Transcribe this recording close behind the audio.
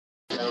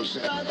Los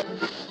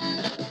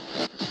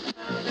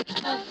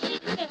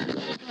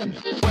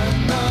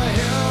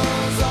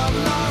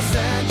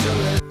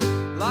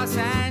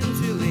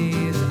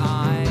Angeles,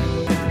 I'm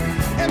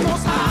and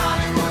most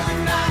Hollywood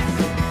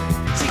nights.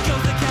 She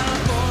goes to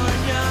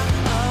California,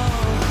 oh,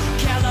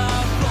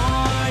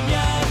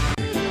 California.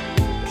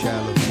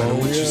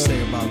 What you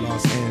say about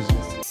Los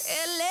Angeles?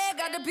 LA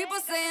got the people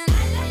saying,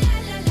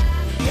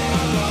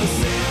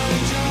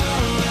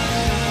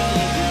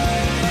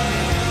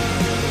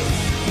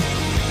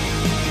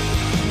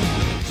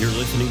 You're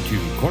listening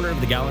to Corner of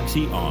the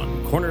Galaxy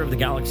on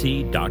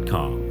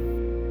cornerofthegalaxy.com.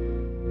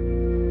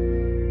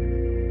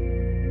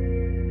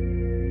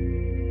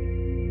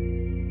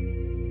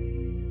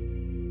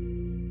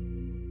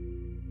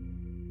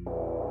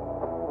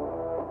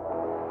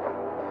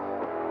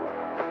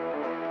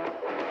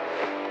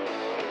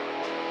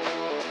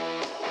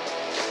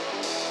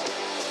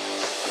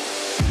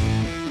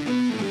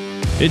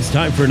 It's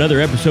time for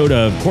another episode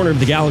of Corner of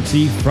the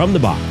Galaxy from the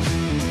Box,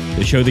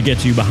 the show that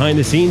gets you behind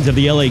the scenes of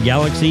the LA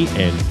Galaxy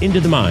and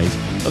into the minds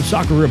of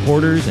soccer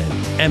reporters and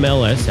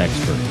MLS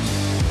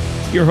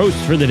experts. Your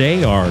hosts for the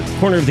day are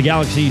Corner of the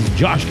Galaxy's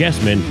Josh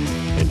Gessman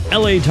and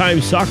LA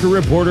Times soccer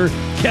reporter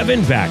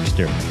Kevin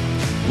Baxter.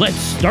 Let's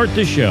start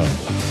the show.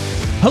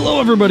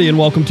 Hello, everybody, and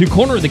welcome to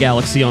Corner of the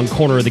Galaxy on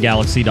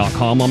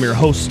cornerofthegalaxy.com. I'm your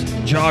host,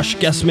 Josh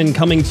Gessman,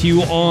 coming to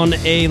you on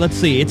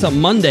it's a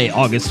Monday,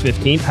 August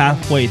 15th,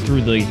 halfway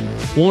through the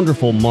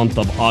wonderful month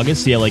of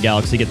August. The LA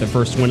Galaxy get their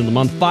first win of the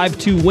month,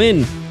 5-2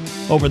 win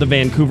over the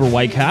Vancouver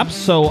Whitecaps.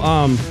 So,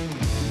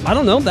 I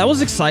don't know, that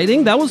was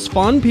exciting, that was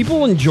fun,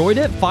 people enjoyed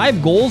it.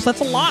 5 goals,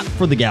 that's a lot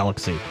for the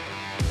Galaxy.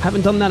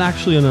 Haven't done that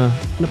actually in a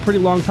pretty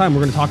long time. We're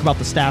going to talk about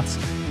the stats,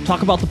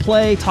 talk about the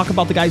play, talk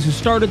about the guys who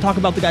started, talk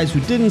about the guys who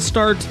didn't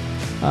start.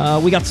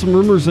 We got some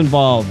rumors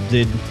involved.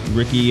 Did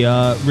Ricky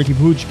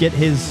Puig get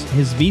his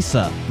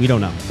visa? We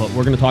don't know, but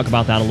we're going to talk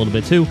about that a little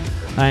bit too,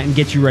 and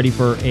get you ready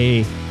for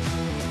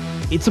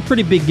it's a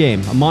pretty big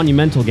game, a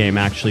monumental game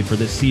actually for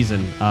this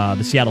season.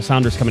 The Seattle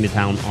Sounders coming to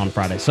town on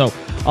Friday. So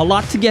a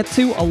lot to get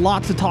to, a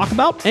lot to talk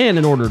about, and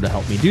in order to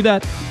help me do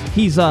that,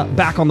 he's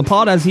back on the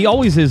pod as he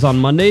always is on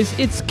Mondays.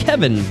 It's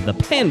Kevin the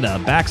Panda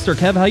Baxter.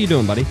 Kev, how you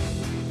doing, buddy?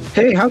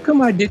 Hey, how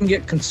come I didn't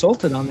get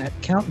consulted on that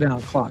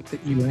countdown clock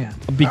that you ran?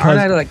 Because aren't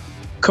I like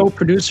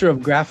co-producer of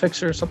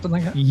graphics or something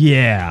like that?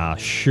 Yeah,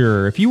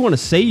 sure. If you want to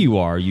say you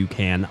are, you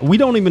can. I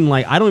don't even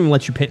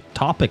let you pick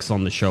topics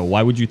on the show.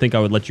 Why would you think I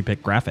would let you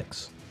pick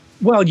graphics?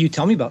 Well, you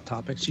tell me about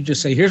topics. You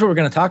just say, here's what we're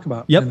going to talk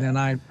about. Yep. And then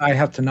I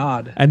have to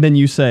nod. And then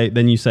you say,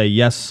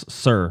 yes,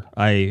 sir.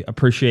 I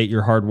appreciate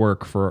your hard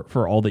work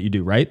for all that you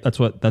do, right? That's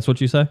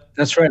what you say?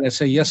 That's right. I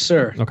say, yes,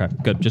 sir. Okay,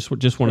 good. Just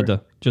wanted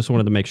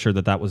to make sure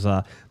that was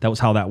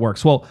how that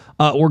works. Well,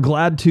 we're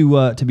glad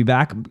to be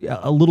back.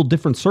 A little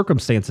different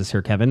circumstances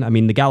here, Kevin. I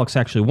mean, the Galaxy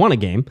actually won a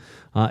game.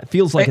 It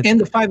feels like and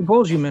the 5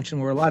 goals you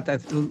mentioned were a lot.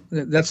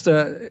 That's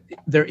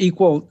their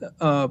equal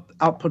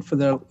output for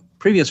the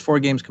previous 4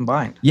 games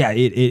combined. Yeah,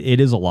 it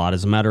is a lot.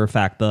 As a matter of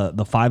fact,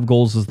 the 5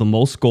 goals is the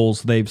most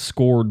goals they've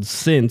scored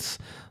since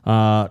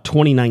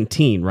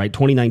 2019, right?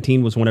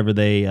 2019 was whenever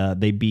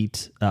they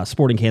beat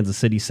Sporting Kansas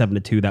City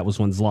 7-2. That was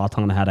when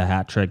Zlatan had a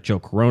hat trick. Joe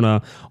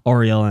Corona,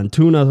 Ariel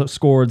Antuna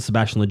scored.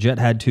 Sebastian Lletget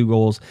had 2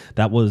 goals.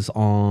 That was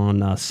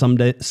on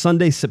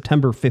Sunday,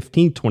 September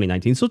 15th,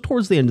 2019. So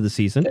towards the end of the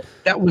season.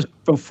 That was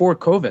before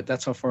COVID.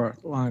 That's how far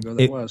long ago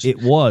that was.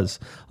 It was.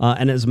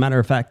 And as a matter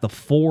of fact, the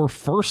 4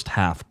 first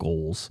half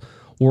goals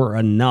were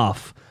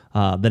enough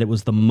that it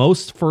was the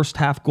most first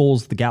half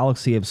goals the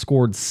Galaxy have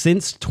scored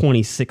since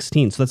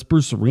 2016. So that's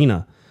Bruce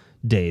Arena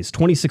days.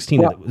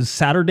 2016, It was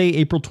Saturday,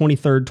 April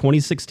 23rd,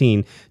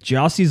 2016.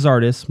 Gyasi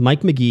Zardes,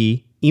 Mike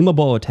McGee, Ima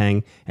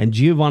Boateng, and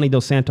Giovanni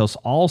Dos Santos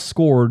all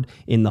scored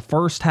in the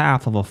first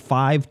half of a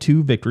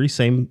 5-2 victory,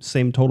 same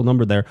total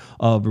number there,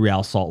 of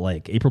Real Salt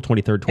Lake, April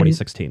 23rd,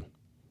 2016.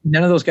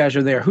 None of those guys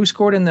are there. Who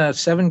scored in the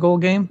 7-goal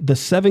game? The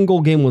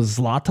 7-goal game was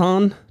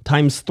Zlatan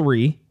times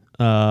 3,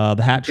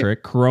 the hat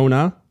trick,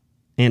 Corona,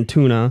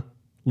 Antuna,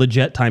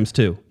 Lletget times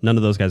 2. None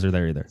of those guys are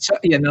there either. So,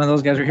 none of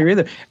those guys are here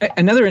either.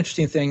 Another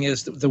interesting thing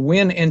is the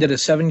win ended a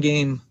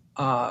 7-game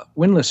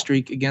winless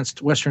streak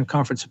against Western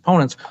Conference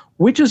opponents,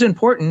 which is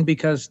important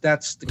because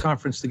that's the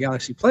conference the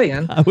Galaxy play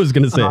in. I was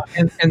going to say,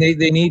 and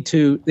they need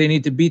to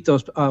beat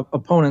those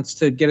opponents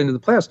to get into the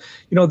playoffs.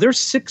 You know, they're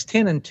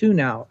 6-10-2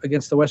 now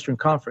against the Western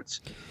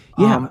Conference.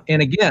 Yeah,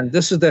 and again,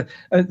 this is they're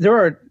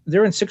in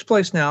 6th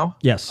place now.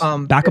 Yes,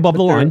 back above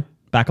the line.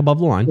 Back above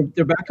the line.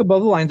 They're back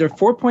above the line. They're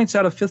 4 points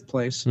out of 5th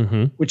place,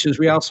 which is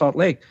Real Salt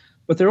Lake,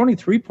 but they're only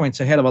 3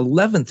 points ahead of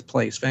 11th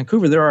place,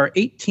 Vancouver. There are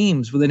 8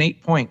 teams within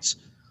 8 points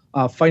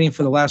fighting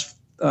for the last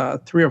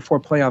 3 or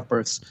 4 playoff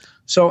berths.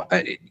 So,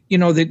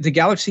 the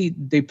Galaxy,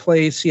 they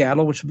play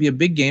Seattle, which will be a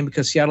big game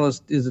because Seattle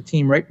is a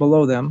team right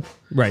below them.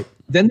 Right.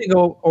 Then they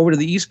go over to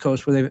the East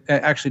Coast where they've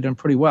actually done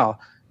pretty well,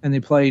 and they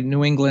play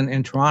New England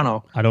and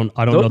Toronto. I don't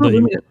know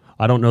that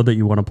I don't know that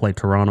you want to play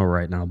Toronto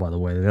right now, by the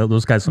way.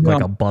 Those guys look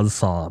like a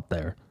buzzsaw up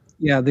there.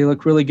 Yeah, they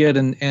look really good.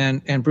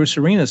 And Bruce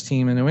Arena's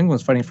team in New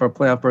England's fighting for a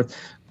playoff berth.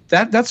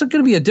 that's going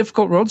to be a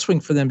difficult road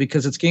swing for them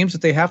because it's games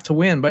that they have to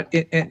win. But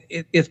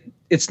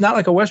it's not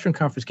like a Western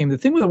Conference game. The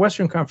thing with a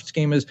Western Conference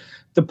game is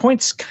the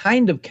points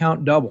kind of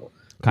count double.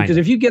 Because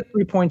if you get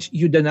 3 points,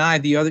 you deny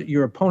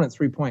your opponent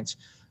 3 points.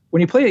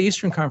 When you play an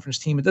Eastern Conference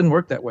team, it doesn't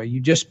work that way. You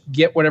just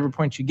get whatever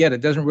points you get. It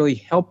doesn't really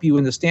help you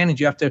in the standings.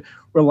 You have to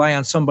rely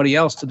on somebody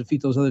else to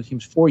defeat those other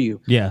teams for you.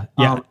 Yeah.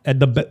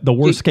 And the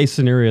worst case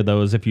scenario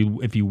though is if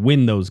you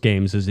win those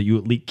games, is that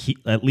you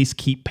at least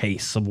keep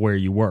pace of where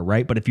you were,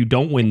 right? But if you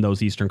don't win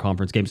those Eastern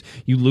Conference games,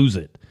 you lose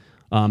it.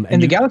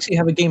 And the Galaxy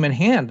have a game in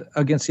hand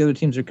against the other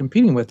teams they're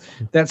competing with.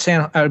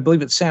 I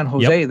believe it's San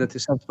Jose that they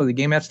have to play the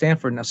game at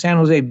Stanford. Now, San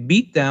Jose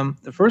beat them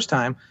the first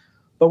time,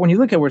 but when you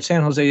look at where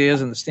San Jose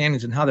is in the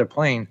standings and how they're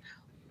playing,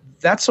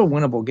 that's a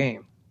winnable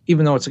game,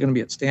 even though it's going to be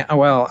at Stanford.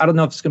 Well, I don't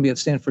know if it's going to be at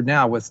Stanford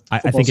now with I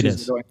think it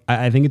is.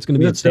 I think it's going to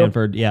be at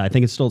Stanford. Yeah, I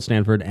think it's still at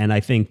Stanford, and I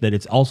think that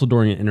it's also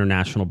during an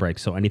international break.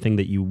 So anything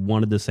that you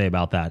wanted to say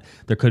about that,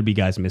 there could be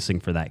guys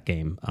missing for that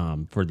game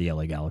for the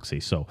LA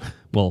Galaxy. So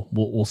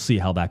we'll see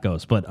how that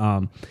goes. But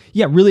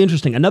yeah, really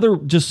interesting. Another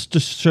just to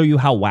show you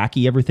how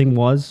wacky everything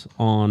was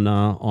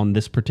on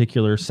this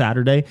particular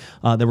Saturday.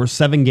 There were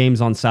 7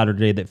 games on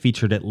Saturday that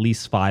featured at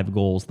least 5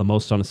 goals, the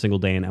most on a single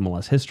day in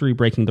MLS history,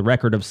 breaking the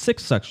record of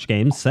 6 such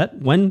games set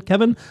when,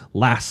 Kevin?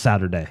 Last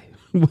Saturday.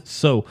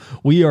 So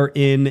we are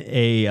in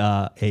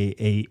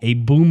a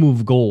boom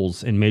of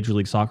goals in Major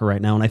League Soccer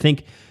right now, and I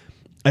think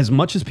as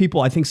much as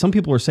I think some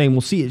people are saying,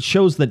 well, see, it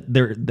shows that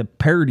the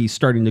parity is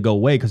starting to go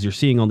away because you're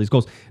seeing all these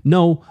goals.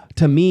 No,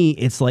 to me,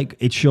 it's like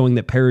it's showing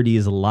that parity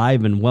is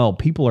alive and well.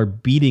 People are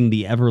beating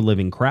the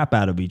ever-living crap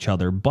out of each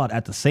other, but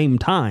at the same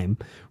time,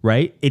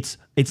 right, it's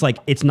like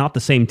it's not the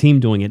same team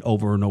doing it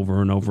over and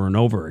over and over and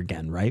over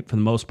again, right, for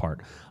the most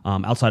part,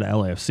 outside of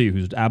LAFC,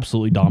 who's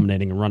absolutely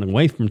dominating and running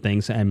away from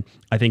things. And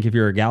I think if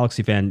you're a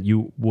Galaxy fan,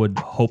 you would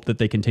hope that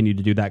they continue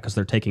to do that because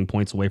they're taking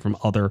points away from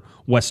other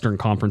Western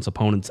Conference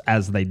opponents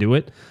as they do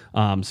it.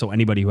 So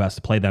anybody who has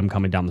to play them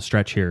coming down the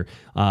stretch here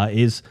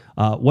is,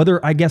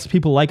 whether I guess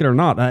people like it or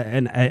not,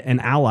 an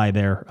ally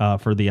there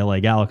for the LA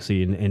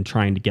Galaxy in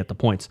trying to get the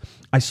points.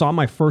 I saw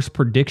my first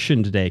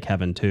prediction today,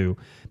 Kevin, too,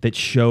 that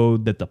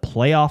showed that the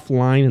playoff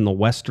line in the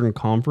Western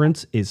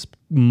Conference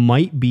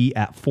might be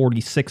at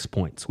 46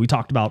 points. We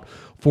talked about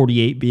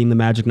 48 being the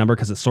magic number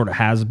because it sort of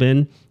has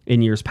been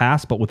in years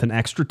past, but with an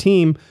extra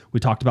team, we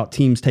talked about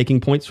teams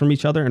taking points from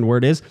each other and where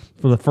it is.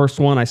 For the first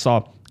one, I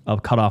saw a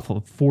cutoff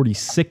of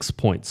 46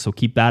 points. So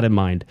keep that in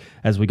mind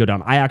as we go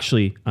down. I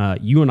actually,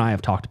 you and I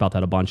have talked about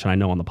that a bunch, and I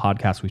know on the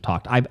podcast we've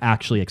talked. I've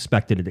actually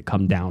expected it to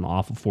come down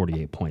off of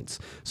 48 points.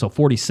 So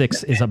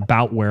 46 is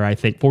about where I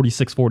think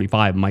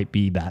 46-45 might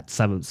be that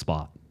 7th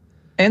spot.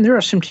 And there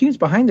are some teams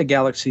behind the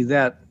Galaxy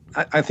that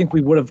I think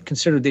we would have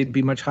considered they'd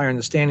be much higher in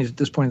the standings at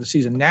this point of the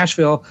season.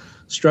 Nashville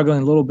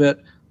struggling a little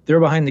bit. They're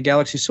behind the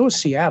Galaxy. So is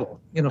Seattle.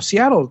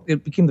 Seattle,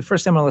 it became the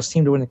first MLS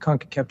team to win the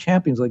CONCACAF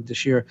Champions League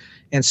this year.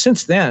 And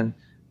since then,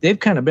 they've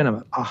kind of been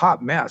a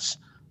hot mess.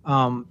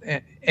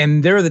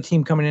 And they're the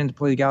team coming in to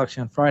play the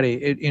Galaxy on Friday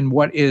in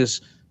what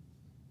is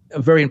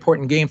a very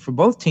important game for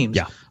both teams.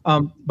 Yeah.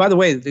 By the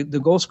way, the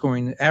goal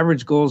scoring,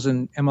 average goals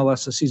in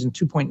MLS this season,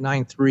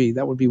 2.93.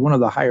 That would be one of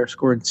the higher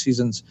scored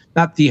seasons,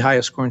 not the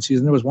highest scoring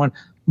season. There was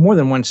more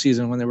than one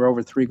season when they were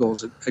over 3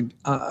 goals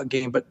a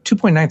game, but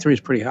 2.93 is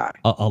pretty high.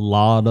 A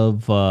lot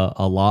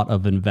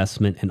of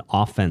investment in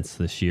offense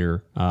this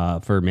year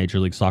for Major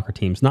League Soccer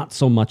teams. Not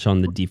so much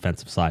on the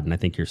defensive side, and I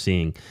think you're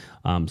seeing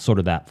sort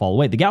of that fall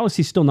away. The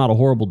Galaxy's still not a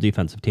horrible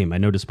defensive team. I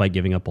know, despite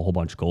giving up a whole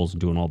bunch of goals and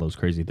doing all those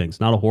crazy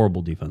things, not a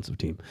horrible defensive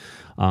team.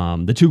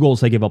 The 2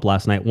 goals they gave up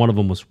last night, one of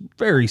them was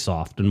very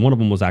soft, and one of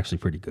them was actually a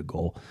pretty good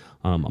goal.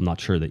 I'm not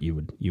sure that you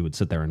would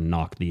sit there and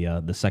knock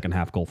the second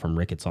half goal from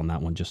Ricketts on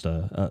that one. Just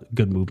a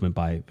good movement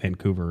by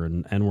Vancouver,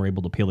 and we're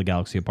able to peel the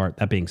Galaxy apart.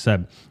 That being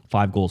said,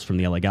 5 goals from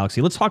the LA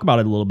Galaxy. Let's talk about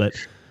it a little bit.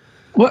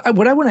 Well,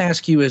 what I want to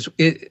ask you is,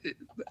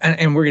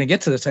 and we're going to get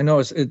to this, I know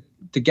it's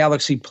the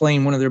Galaxy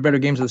playing one of their better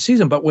games of the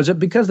season, but was it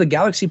because the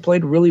Galaxy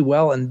played really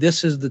well and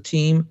this is the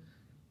team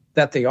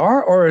that they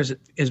are, or is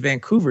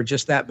Vancouver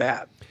just that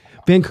bad?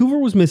 Vancouver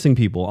was missing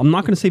people. I'm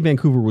not going to say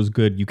Vancouver was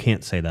good. You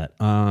can't say that.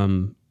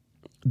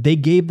 They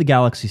gave the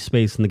Galaxy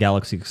space, and the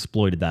Galaxy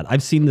exploited that.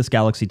 I've seen this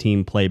Galaxy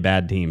team play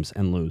bad teams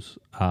and lose,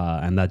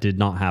 and that did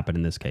not happen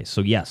in this case. So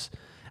yes,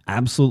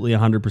 absolutely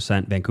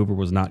 100%, Vancouver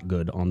was not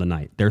good on the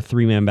night. Their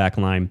 3-man back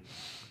line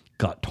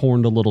got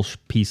torn to little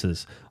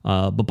pieces.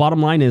 But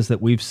bottom line is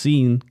that we've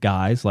seen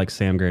guys like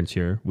Sam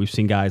Grantier, we've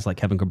seen guys like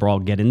Kevin Cabral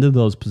get into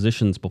those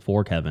positions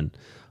before Kevin,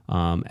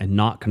 and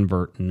not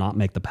convert, and not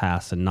make the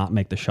pass, and not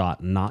make the shot,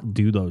 and not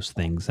do those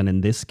things. And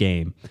in this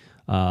game,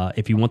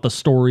 if you want the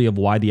story of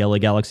why the LA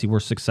Galaxy were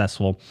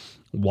successful,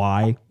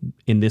 why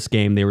in this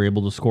game they were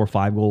able to score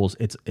 5 goals,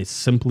 it's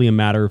simply a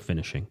matter of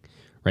finishing,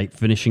 right?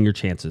 Finishing your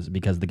chances,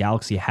 because the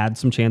Galaxy had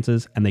some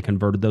chances and they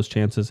converted those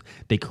chances.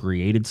 They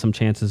created some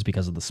chances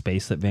because of the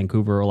space that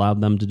Vancouver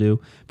allowed them to do.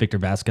 Victor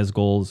Vasquez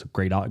goal is a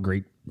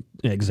great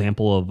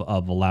example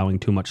of allowing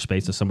too much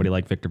space to somebody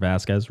like Victor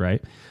Vasquez,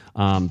 right?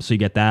 So you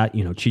get that,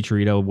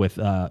 Chicharito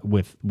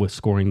with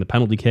scoring the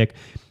penalty kick.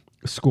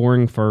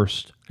 scoring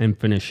first and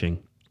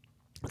finishing.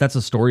 That's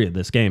the story of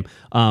this game.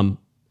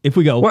 If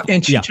we go,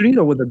 and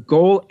Chicharito with a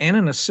goal and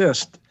an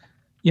assist.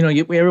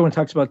 Everyone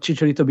talks about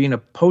Chicharito being a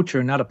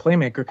poacher, not a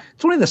playmaker.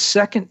 It's only the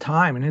second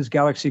time in his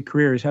Galaxy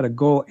career he's had a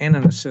goal and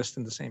an assist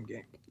in the same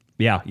game.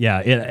 Yeah,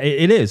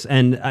 it is,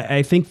 and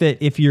I think that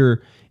if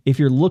you're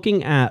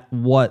looking at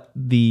what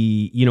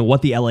the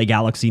LA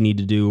Galaxy need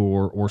to do,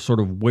 or sort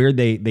of where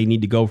they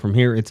need to go from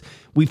here,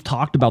 we've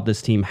talked about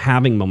this team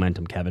having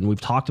momentum, Kevin.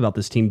 We've talked about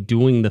this team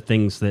doing the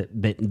things that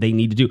they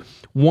need to do.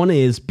 One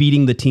is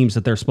beating the teams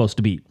that they're supposed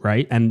to beat,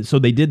 right? And so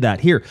they did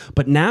that here.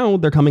 But now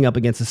they're coming up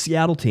against a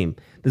Seattle team.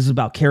 This is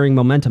about carrying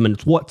momentum, and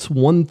it's what's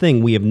one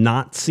thing we have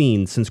not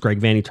seen since Greg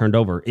Vanney turned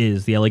over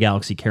is the LA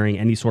Galaxy carrying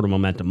any sort of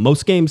momentum.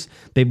 Most games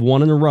they've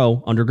won in a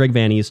row under Greg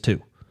Vanney is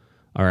 2.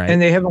 All right.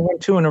 And they haven't won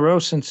 2 in a row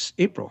since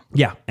April.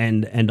 Yeah,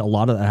 and a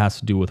lot of that has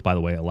to do with, by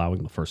the way,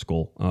 allowing the first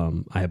goal.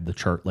 I have the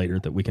chart later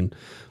that we can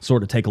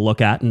sort of take a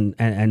look at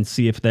and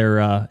see if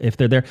they're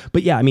there.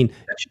 But yeah, I mean,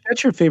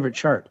 that's your favorite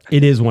chart.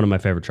 It is one of my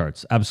favorite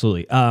charts,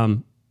 absolutely.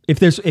 If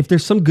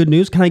there's some good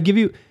news, can I give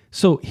you?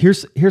 So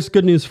here's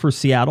good news for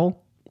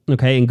Seattle,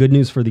 okay, and good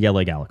news for the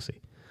LA Galaxy,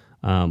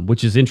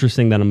 which is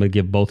interesting that I'm going to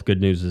give both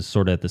good news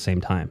sort of at the same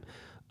time.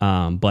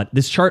 But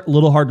this chart, a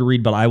little hard to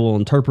read, but I will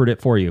interpret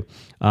it for you.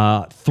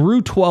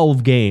 Through 24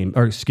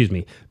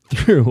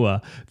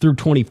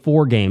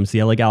 games,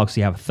 the LA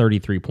Galaxy have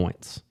 33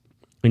 points.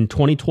 In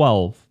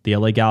 2012, the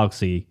LA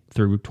Galaxy,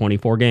 through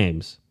 24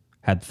 games,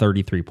 had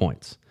 33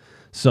 points.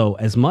 So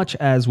as much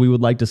as we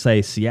would like to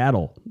say,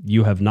 Seattle,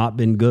 you have not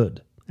been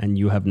good, and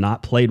you have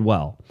not played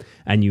well,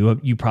 and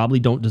you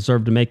probably don't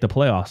deserve to make the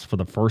playoffs for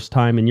the first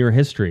time in your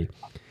history,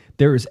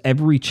 there is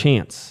every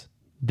chance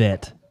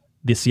that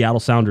the Seattle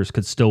Sounders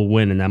could still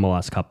win an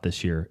MLS Cup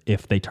this year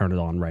if they turn it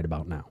on right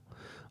about now.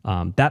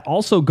 That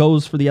also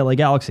goes for the LA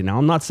Galaxy. Now,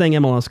 I'm not saying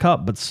MLS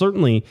Cup, but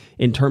certainly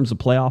in terms of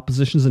playoff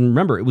positions, and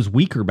remember, it was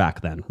weaker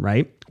back then,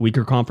 right?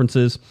 Weaker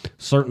conferences,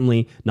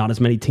 certainly not as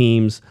many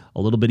teams,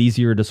 a little bit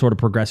easier to sort of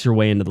progress your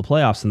way into the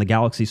playoffs, and the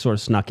Galaxy sort of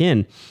snuck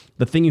in.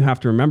 The thing you have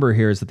to remember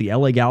here is that the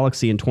LA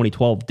Galaxy in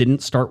 2012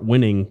 didn't start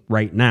winning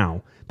right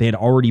now. They had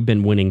already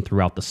been winning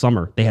throughout the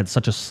summer. They had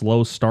such a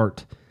slow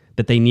start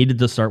that they needed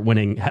to start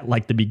winning at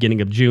like the beginning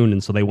of June.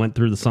 And so they went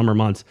through the summer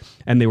months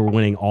and they were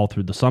winning all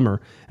through the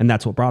summer. And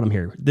that's what brought them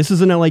here. This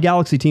is an LA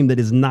Galaxy team that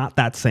is not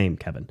that same,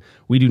 Kevin.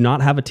 We do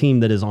not have a team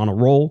that is on a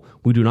roll.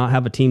 We do not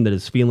have a team that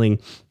is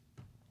feeling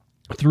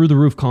through the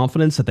roof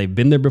confidence that they've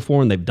been there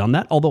before and they've done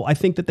that. Although I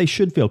think that they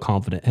should feel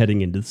confident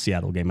heading into the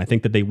Seattle game. I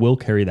think that they will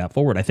carry that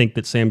forward. I think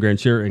that Sam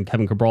Grandsir and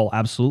Kevin Cabral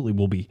absolutely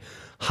will be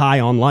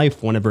high on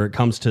life whenever it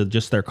comes to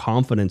just their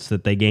confidence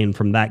that they gain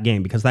from that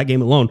game, because that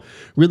game alone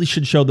really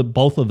should show the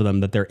both of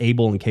them that they're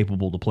able and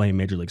capable to play in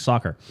Major League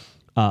Soccer.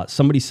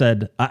 Somebody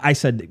said, I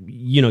said,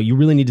 you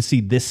really need to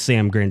see this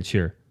Sam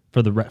Grandsir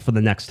for the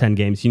next 10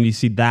 games. You need to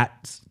see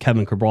that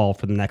Kevin Cabral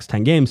for the next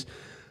 10 games,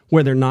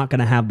 where they're not going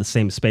to have the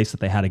same space that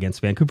they had against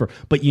Vancouver.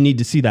 But you need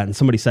to see that. And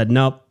somebody said,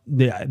 no,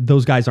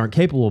 those guys aren't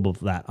capable of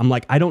that. I'm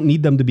like, I don't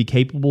need them to be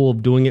capable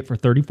of doing it for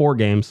 34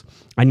 games.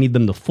 I need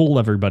them to fool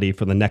everybody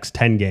for the next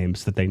 10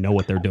 games that they know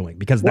what they're doing,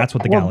 because that's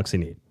what the Galaxy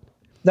need.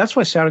 That's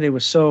why Saturday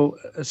was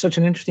such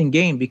an interesting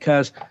game,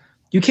 because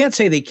you can't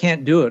say they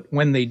can't do it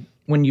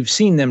when you've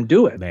seen them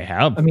do it. They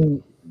have. I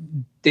mean,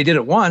 they did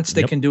it once.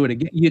 They can do it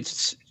again.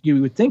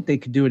 You would think they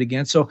could do it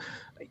again. So,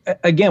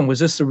 again, was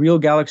this the real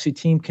Galaxy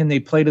team? Can they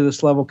play to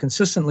this level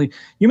consistently?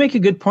 You make a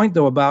good point,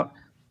 though, about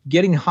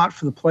getting hot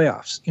for the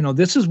playoffs.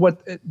 This is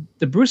what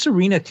the Bruce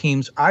Arena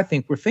teams, I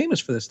think, were famous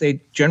for this.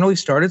 They generally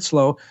started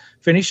slow,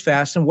 finished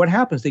fast, and what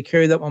happens? They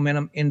carry that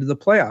momentum into the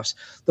playoffs.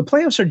 The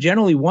playoffs are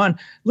generally won.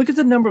 Look at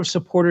the number of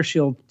Supporter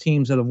Shield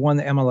teams that have won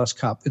the MLS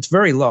Cup. It's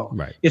very low.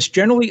 Right. It's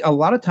generally, a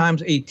lot of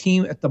times, a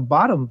team at the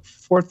bottom,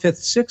 4th,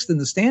 5th, 6th in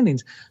the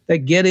standings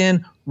that get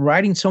in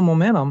riding some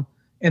momentum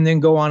and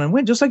then go on and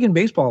win. Just like in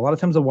baseball, a lot of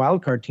times the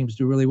wild card teams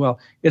do really well.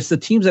 It's the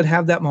teams that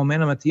have that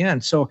momentum at the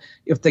end. So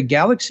if the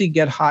Galaxy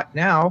get hot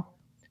now,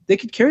 they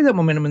could carry that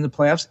momentum in the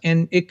playoffs,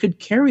 and it could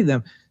carry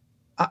them.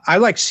 I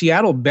like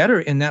Seattle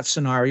better in that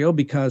scenario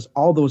because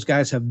all those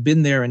guys have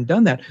been there and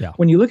done that. Yeah.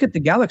 When you look at the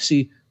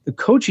Galaxy, the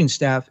coaching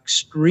staff,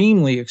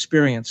 extremely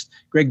experienced.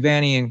 Greg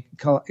Vanney and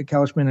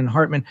Kalishman and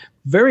Hartman,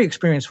 very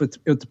experienced with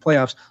the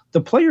playoffs.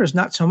 The players,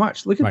 not so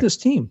much. Look at this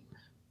team.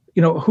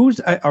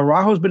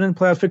 Araujo's been in the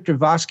playoffs, Victor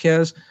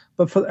Vasquez,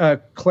 but for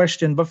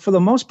Kleshton, but for the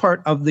most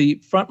part of the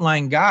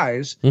frontline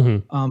guys,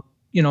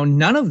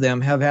 none of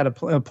them have had a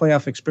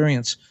playoff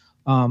experience.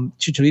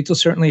 Chicharito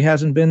certainly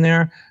hasn't been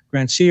there.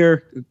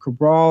 Grandsir,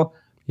 Cabral,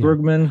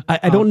 Bergman.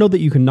 I don't know that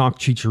you can knock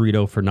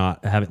Chicharito for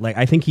not having,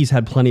 I think he's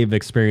had plenty of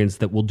experience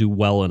that will do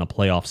well in a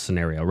playoff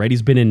scenario, right?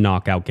 He's been in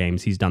knockout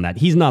games. He's done that.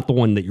 He's not the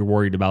one that you're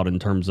worried about in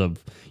terms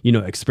of,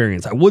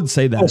 experience. I would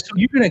say that. So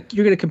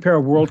you're gonna compare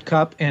a World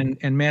Cup and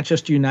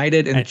Manchester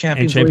United and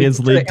Champions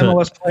League to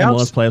MLS playoffs?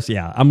 MLS playoffs.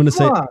 Yeah. I'm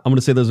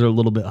gonna say those are a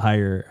little bit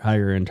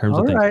higher in terms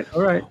of things.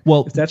 All right.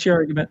 Well, if that's your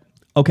argument.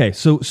 Okay,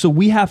 so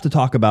we have to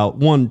talk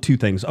about two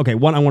things. Okay,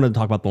 one, I wanted to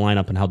talk about the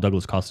lineup and how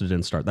Douglas Costa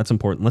didn't start. That's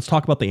important. Let's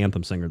talk about the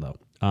anthem singer, though.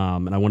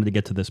 And I wanted to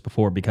get to this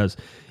before because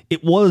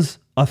it was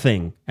a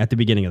thing at the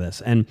beginning of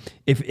this. And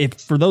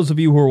if for those of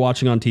you who are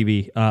watching on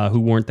TV who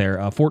weren't there,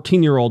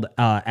 14-year-old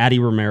Addie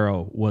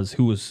Romero was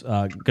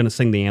going to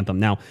sing the anthem.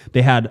 Now,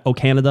 they had "O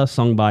Canada"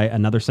 sung by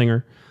another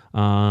singer,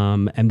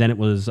 and then it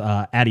was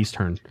Addie's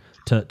turn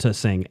to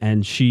sing.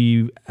 And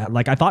she,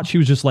 I thought she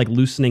was just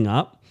loosening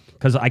up.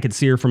 Because I could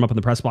see her from up in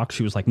the press box.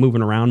 She was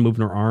moving around,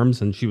 moving her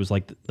arms, and she was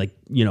it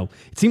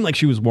seemed like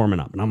she was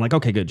warming up. And I'm like,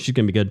 okay, good. She's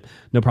going to be good.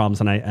 No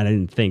problems. And I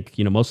didn't think,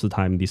 most of the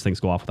time these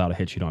things go off without a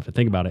hitch. You don't have to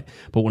think about it.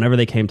 But whenever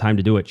they came time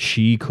to do it,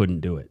 she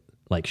couldn't do it.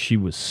 She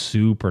was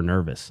super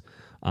nervous.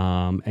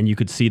 And you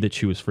could see that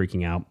she was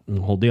freaking out and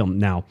the whole deal.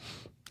 Now,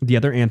 the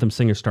other anthem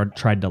singer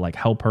tried to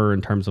help her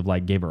in terms of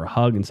gave her a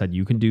hug and said,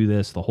 you can do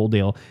this, the whole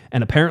deal.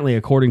 And apparently,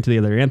 according to the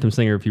other anthem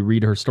singer, if you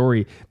read her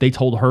story, they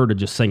told her to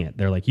just sing it.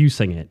 They're like, you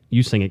sing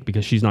it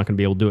because she's not going to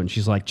be able to do it. And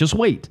she's like, just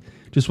wait.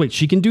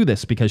 She can do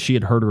this because she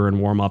had heard her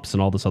in warm-ups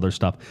and all this other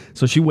stuff.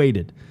 So she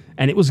waited.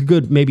 And it was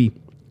good, maybe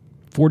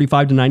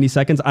 45 to 90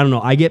 seconds. I don't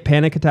know. I get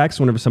panic attacks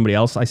whenever somebody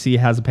else I see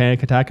has a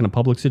panic attack in a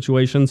public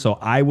situation. So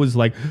I was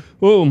like,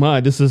 oh my,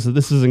 this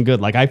isn't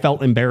good. I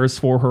felt embarrassed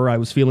for her. I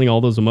was feeling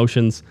all those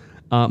emotions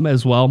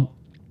as well.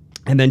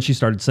 And then she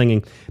started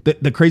singing.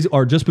 The crazy,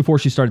 or just before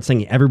she started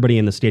singing, everybody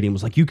in the stadium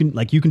was like, you can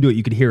do it.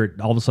 You could hear it.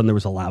 All of a sudden there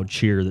was a loud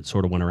cheer that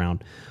sort of went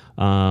around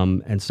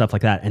and stuff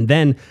like that. And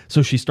then,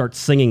 so she starts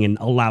singing and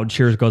a loud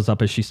cheers goes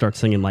up as she starts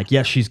singing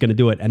yes, she's going to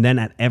do it. And then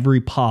at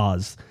every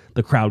pause,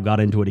 the crowd got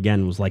into it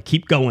again, was like,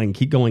 keep going.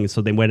 And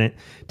so they went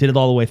did it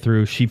all the way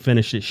through. She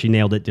finished it. She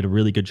nailed it, did a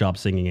really good job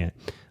singing it.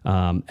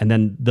 And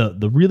then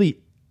the really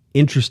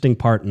interesting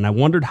part, and I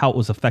wondered how it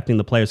was affecting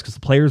the players, because the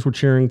players were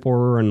cheering for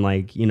her, and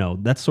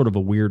that's sort of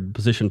a weird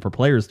position for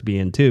players to be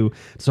in too,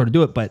 to sort of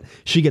do it. But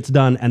she gets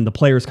done, and the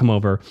players come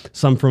over,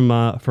 some from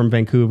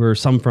Vancouver,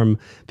 some from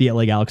the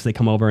LA Galaxy. They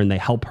come over and they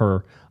help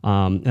her,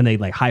 and they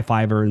high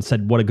five her and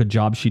said what a good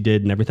job she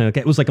did and everything.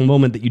 It was a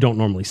moment that you don't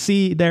normally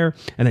see there.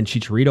 And then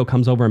Chicharito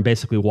comes over and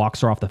basically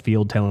walks her off the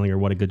field, telling her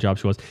what a good job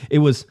she was. It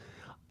was.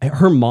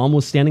 Her mom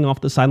was standing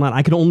off the sideline.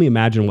 I could only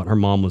imagine what her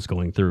mom was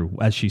going through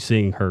as she's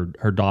seeing her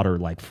daughter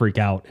freak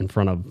out in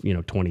front of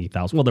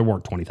 20,000. Well, there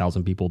weren't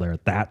 20,000 people there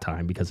at that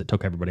time because it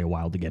took everybody a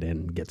while to get in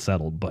and get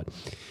settled. But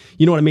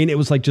you know what I mean? It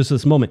was just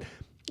this moment.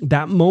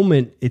 That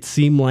moment, it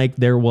seemed like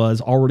there was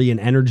already an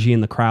energy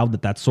in the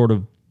crowd that sort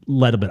of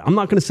led a bit. I'm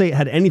not going to say it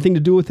had anything to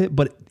do with it,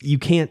 but you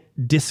can't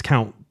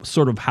discount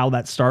sort of how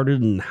that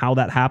started and how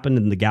that happened,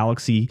 and the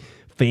Galaxy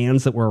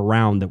fans that were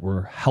around that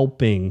were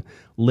helping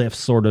lift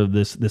sort of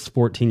this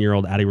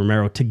 14-year-old Addie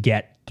Romero to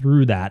get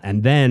through that.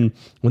 And then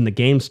when the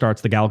game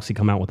starts, the Galaxy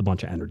come out with a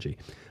bunch of energy.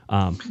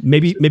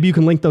 Maybe you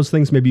can link those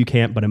things, maybe you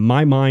can't, but in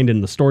my mind,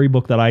 in the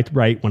storybook that I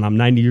write when I'm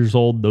 90 years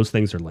old, those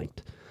things are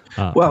linked.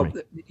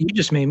 You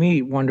just made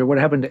me wonder what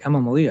happened to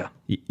Emma Malia.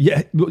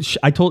 Yeah,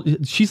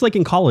 she's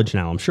in college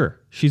now, I'm sure.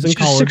 She's in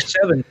college.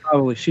 6'7",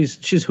 probably.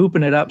 She's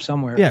hooping it up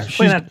somewhere. Yeah,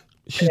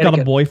 she's got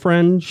a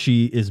boyfriend.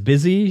 She is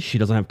busy. She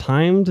doesn't have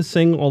time to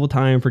sing all the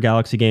time for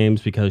Galaxy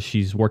games because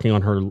she's working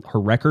on her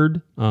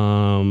record.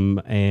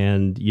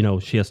 And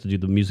she has to do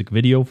the music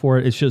video for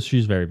it. It's just,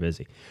 she's very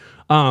busy.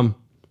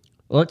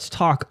 Let's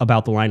talk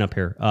about the lineup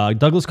here.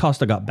 Douglas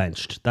Costa got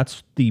benched.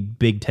 That's the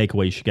big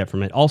takeaway you should get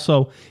from it.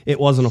 Also, it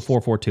wasn't a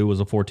 4-4-2. It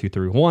was a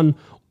 4-2-3-1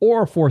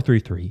 or a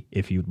 4-3-3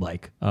 if you'd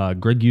like.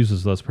 Greg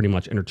uses those pretty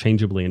much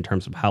interchangeably in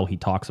terms of how he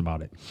talks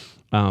about it.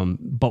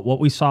 But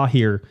what we saw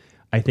here,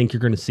 I think you're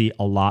going to see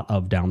a lot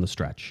of down the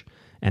stretch.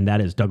 And that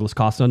is Douglas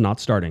Costa not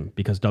starting,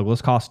 because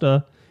Douglas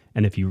Costa,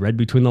 and if you read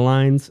between the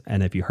lines,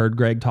 and if you heard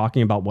Greg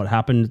talking about what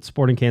happened at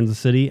Sporting Kansas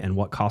City and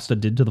what Costa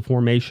did to the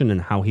formation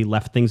and how he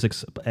left things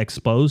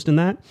exposed in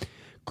that,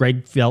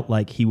 Greg felt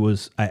like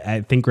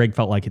I think Greg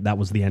felt like that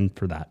was the end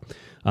for that.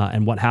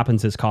 And what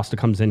happens is Costa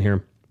comes in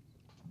here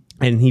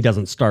and he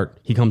doesn't start.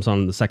 He comes on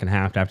in the second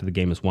half after the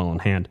game is well in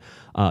hand.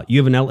 You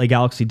have an LA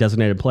Galaxy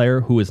designated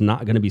player who is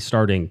not going to be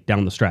starting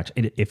down the stretch.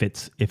 If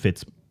it's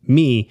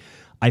me,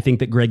 I think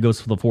that Greg goes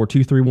for the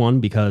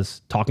 4-2-3-1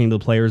 because talking to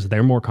the players,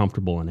 they're more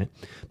comfortable in it.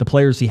 The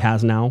players he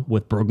has now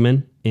with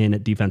Brugman in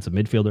at defensive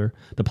midfielder,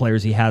 the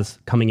players he has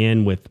coming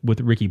in with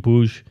Ricky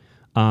Puig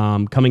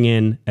coming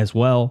in as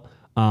well.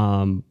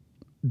 There's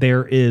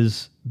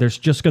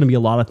just going to be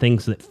a lot of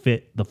things that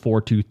fit the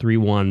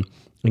 4-2-3-1.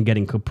 And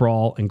getting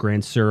Capral and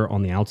Grandsir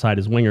on the outside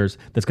as wingers,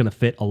 that's going to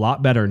fit a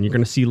lot better. And you're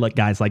going to see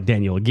guys like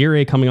Daniel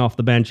Aguirre coming off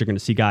the bench. You're going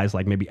to see guys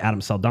like maybe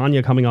Adam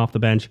Saldana coming off the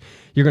bench.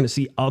 You're going to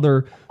see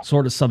other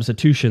sort of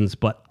substitutions.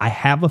 But I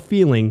have a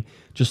feeling,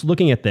 just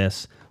looking at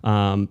this,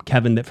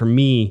 Kevin, that for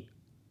me,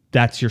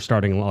 that's your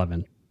starting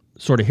 11.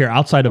 Sort of here,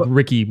 outside of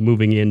Ricky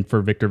moving in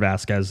for Victor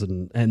Vasquez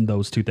and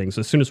those two things.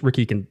 As soon as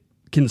Ricky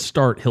can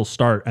start, he'll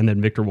start, and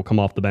then Victor will come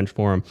off the bench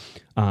for him.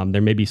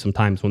 There may be some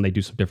times when they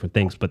do some different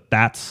things, but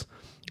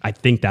I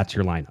think that's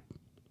your lineup.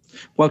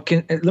 Well,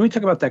 let me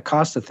talk about that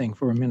Costa thing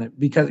for a minute,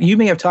 because you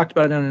may have talked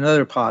about it on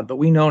another pod, but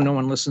we know no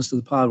one listens to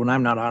the pod when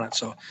I'm not on it.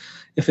 So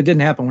if it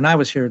didn't happen when I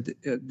was here,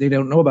 they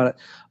don't know about it.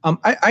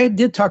 I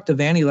did talk to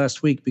Vanny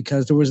last week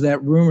because there was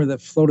that rumor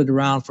that floated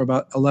around for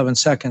about 11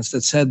 seconds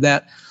that said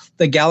that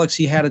the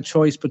Galaxy had a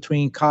choice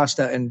between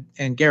Costa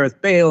and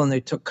Gareth Bale, and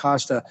they took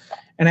Costa.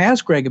 And I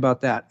asked Greg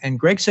about that, and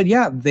Greg said,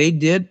 yeah, they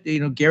did.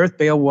 Gareth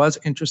Bale was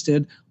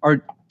interested,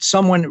 or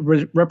someone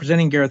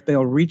representing Gareth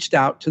Bale reached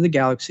out to the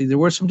Galaxy. There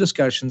were some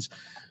discussions.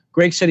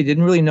 Greg said he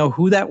didn't really know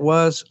who that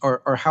was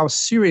or how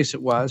serious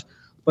it was,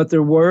 but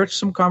there were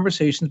some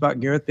conversations about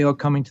Gareth Bale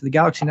coming to the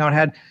Galaxy. Now,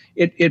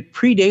 it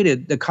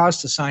predated the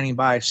Costa signing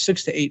by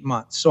 6 to 8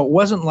 months. So it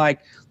wasn't like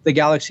the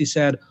Galaxy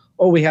said,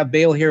 oh, we have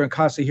Bale here and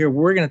Costa here,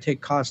 we're going to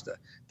take Costa.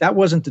 That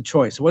wasn't the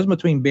choice. It wasn't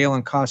between Bale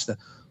and Costa.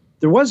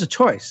 There was a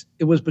choice.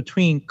 It was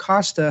between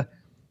Costa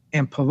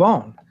and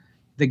Pavone.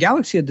 The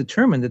Galaxy had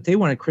determined that they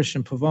wanted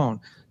Christian Pavone.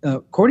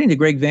 According to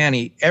Greg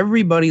Vanny,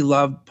 everybody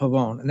loved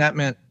Pavone, and that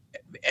meant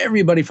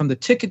everybody from the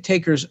ticket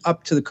takers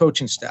up to the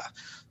coaching staff,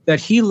 that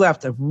he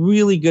left a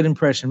really good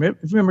impression.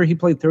 Remember, he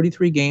played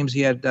 33 games.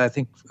 He had, I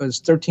think, it was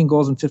 13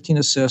 goals and 15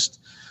 assists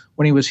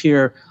when he was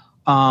here.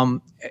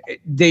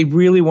 They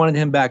really wanted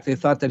him back. They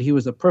thought that he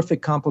was the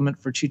perfect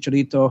complement for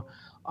Chicharito.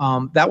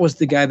 That was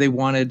the guy they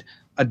wanted.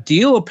 A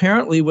deal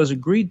apparently was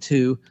agreed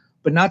to,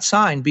 but not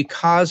signed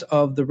because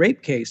of the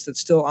rape case that's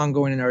still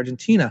ongoing in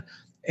Argentina.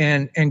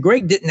 And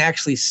Greg didn't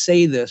actually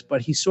say this,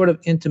 but he sort of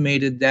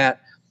intimated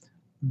that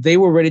they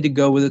were ready to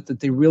go with it, that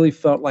they really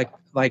felt like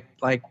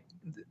that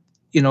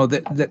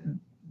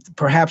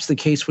perhaps the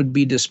case would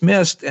be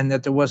dismissed and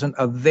that there wasn't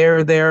a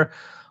there.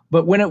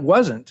 But when it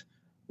wasn't,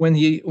 when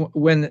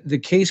the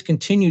case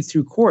continued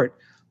through court,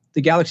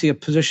 the Galaxy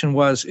position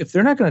was, if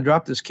they're not going to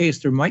drop this case,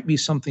 there might be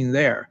something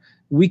there.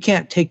 We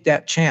can't take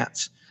that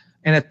chance.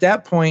 And at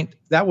that point,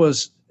 that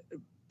was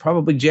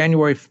probably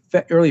January,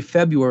 early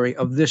February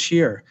of this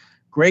year.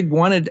 Greg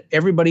wanted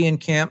everybody in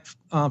camp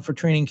for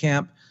training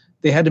camp.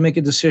 They had to make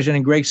a decision.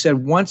 And Greg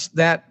said, once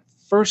that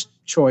first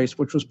choice,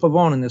 which was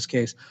Pavone in this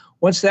case,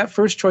 once that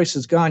first choice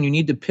is gone, you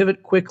need to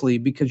pivot quickly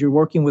because you're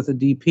working with a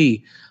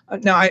DP.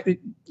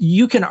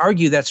 You can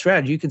argue that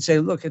strategy. You can say,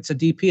 look, it's a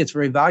DP. It's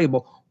very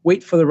valuable.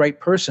 Wait for the right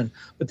person.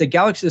 But the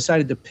Galaxy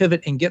decided to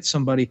pivot and get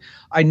somebody.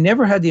 I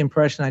never had the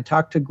impression, I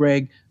talked to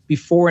Greg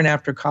before and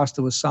after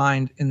Costa was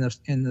signed in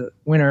the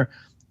winter,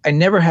 I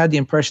never had the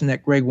impression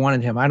that Greg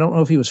wanted him. I don't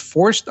know if he was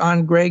forced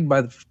on Greg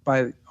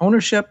by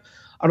ownership.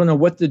 I don't know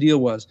what the deal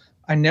was.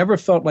 I never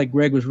felt like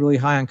Greg was really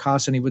high on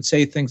Costa, and he would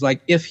say things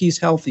like, if he's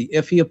healthy,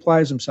 if he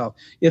applies himself,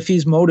 if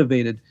he's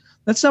motivated.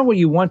 That's not what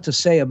you want to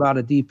say about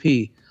a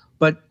DP.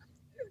 But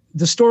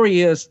the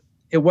story is,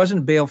 it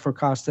wasn't Bale for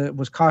Costa. It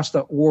was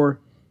Costa or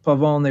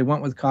Pavone. They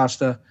went with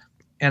Costa,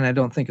 and I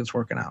don't think it's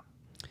working out.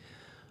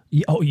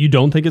 Oh, you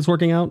don't think it's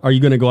working out? Are you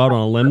going to go out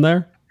on a limb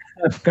there?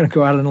 I'm going to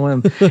go out on a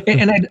limb.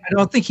 and I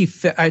don't think he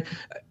fit.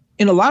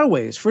 In a lot of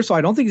ways, first of all,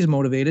 I don't think he's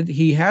motivated.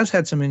 He has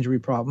had some injury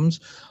problems,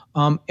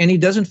 and he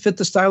doesn't fit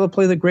the style of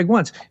play that Greg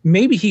wants.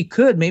 Maybe he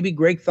could. Maybe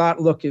Greg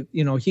thought, look,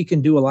 he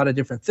can do a lot of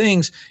different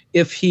things.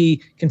 If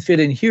he can fit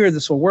in here,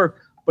 this will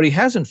work. But he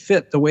hasn't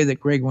fit the way that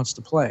Greg wants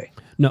to play.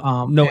 No,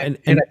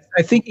 and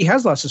I think he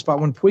has lost his spot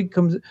when Puig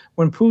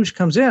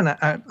comes in.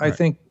 I right.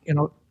 think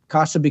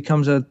Costa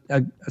becomes a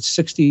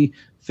 65th,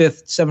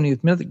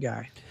 70th minute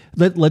guy.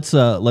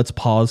 Let's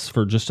pause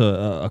for just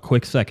a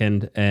quick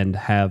second and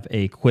have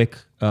a quick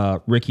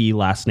Ricky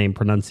last name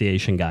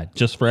pronunciation guide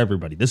just for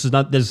everybody. This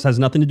has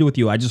nothing to do with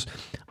you.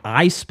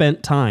 I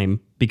spent time,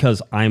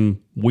 because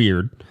I'm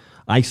weird.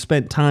 I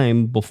spent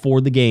time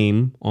before the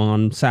game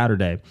on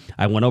Saturday.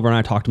 I went over and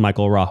I talked to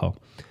Michael Araujo.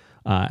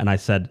 And I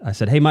said,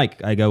 hey,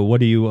 Mike, I go,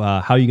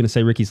 how are you going to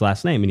say Ricky's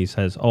last name? And he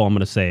says, I'm going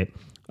to say it.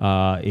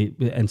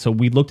 And so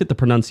we looked at the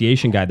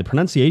pronunciation guide. The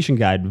pronunciation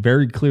guide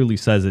very clearly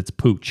says it's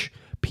Pooch,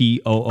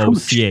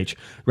 Pooch,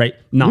 right?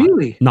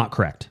 Not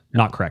correct.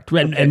 Not correct.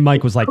 And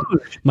Mike's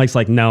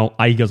like, no.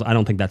 He goes, I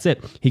don't think that's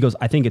it. He goes,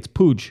 I think it's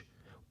Pooch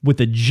with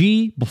a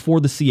G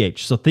before the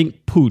CH. So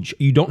think Pooch.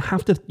 You don't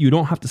have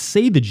to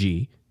say the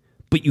G,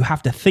 but you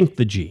have to think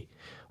the G.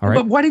 All right.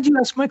 But why did you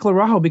ask Michael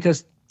Araujo?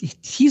 Because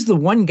he's the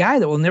one guy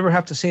that will never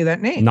have to say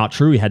that name. Not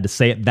true. He had to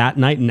say it that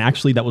night. And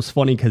actually, that was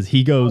funny because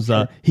he goes,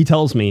 he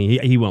tells me,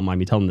 he won't mind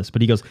me telling this,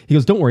 but he goes,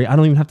 don't worry, I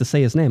don't even have to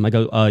say his name. I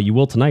go, you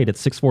will tonight at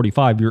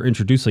 6:45. You're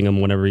introducing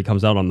him whenever he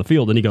comes out on the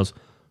field. And he goes,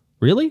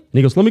 really? And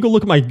he goes, let me go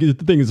look at my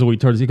things. So he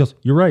turns, he goes,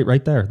 you're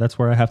right there. That's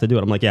where I have to do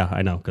it. I'm like, yeah,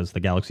 I know, because the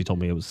Galaxy told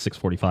me it was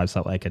 6:45,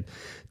 so I could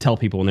tell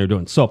people when they were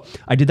doing it. So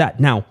I did that.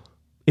 Now,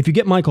 if you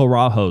get Michael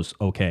Araujo's,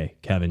 okay,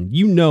 Kevin,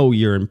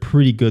 you're in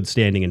pretty good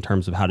standing in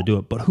terms of how to do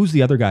it. But who's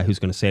the other guy who's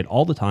going to say it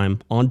all the time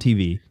on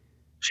TV?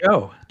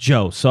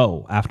 Joe.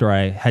 So after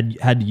I had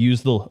to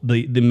use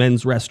the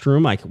men's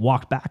restroom, I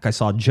walked back. I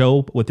saw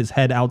Joe with his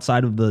head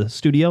outside of the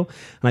studio.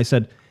 And I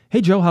said,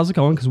 hey, Joe, how's it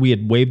going? Because we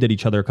had waved at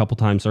each other a couple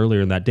times earlier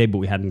in that day, but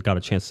we hadn't got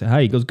a chance to say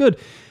hi. He goes, good.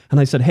 And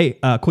I said, hey,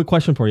 quick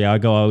question for you. I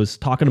was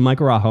talking to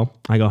Mike Araujo.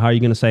 I go, how are you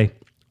going to say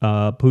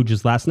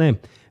Pooch's last name?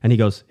 And he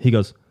goes,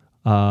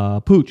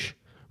 Pooch.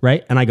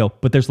 right? And I go,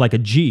 but there's like a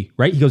G,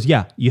 right? He goes,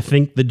 yeah, you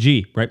think the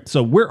G, right?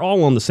 So we're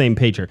all on the same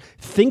page here.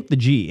 Think the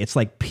G. It's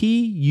like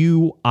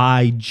Puigch.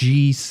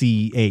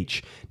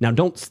 Now,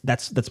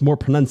 that's more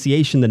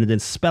pronunciation than it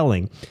is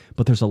spelling,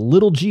 but there's a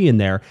little G in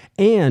there.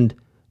 And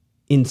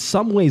in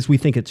some ways, we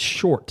think it's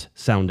short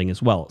sounding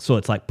as well. So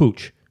it's like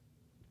pooch.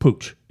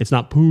 It's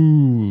not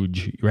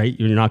pooge, right?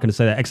 You're not going to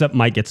say that, except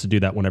Mike gets to do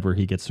that whenever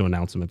he gets to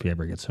announce him, if he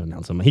ever gets to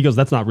announce him. He goes,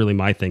 that's not really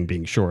my thing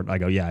being short. I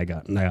go, yeah, I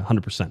got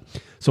 100%.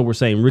 So we're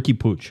saying Ricky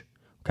Pooch,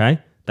 okay?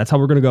 That's how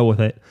we're going to go with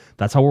it.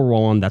 That's how we're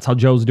rolling. That's how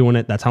Joe's doing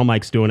it. That's how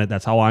Mike's doing it.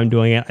 That's how I'm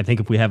doing it. I think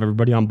if we have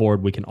everybody on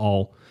board, we can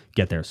all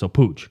get there. So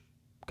Pooch.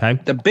 Okay.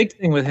 The big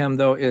thing with him,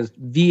 though, is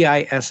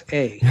VISA.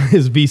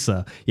 His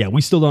visa. Yeah,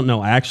 we still don't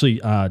know. I actually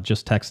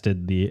just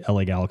texted the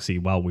LA Galaxy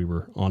while we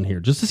were on here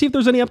just to see if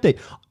there's any update.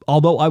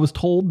 Although I was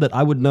told that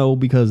I would know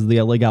because the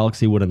LA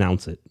Galaxy would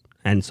announce it.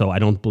 And so I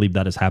don't believe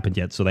that has happened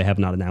yet. So they have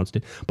not announced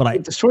it.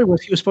 But the story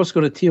was he was supposed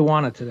to go to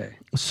Tijuana today.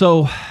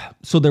 So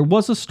there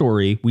was a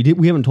story.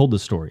 We haven't told the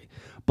story.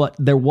 But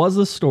there was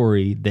a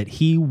story that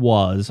he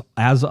was,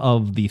 as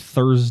of the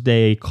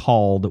Thursday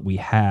call that we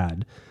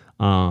had,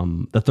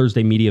 the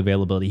Thursday media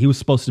availability, he was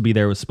supposed to be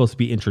there, was supposed to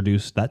be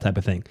introduced, that type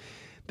of thing.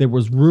 There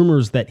was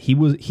rumors that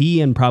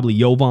he and probably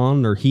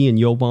Jovan or he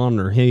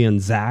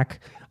and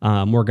Zach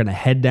were going to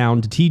head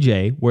down to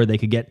TJ where they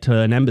could get to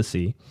an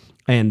embassy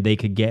and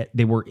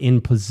they were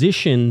in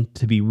position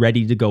to be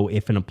ready to go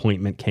if an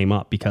appointment came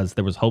up, because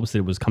there was hopes that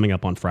it was coming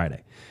up on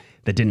Friday.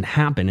 That didn't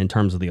happen in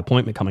terms of the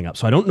appointment coming up.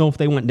 So I don't know if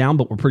they went down,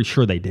 but we're pretty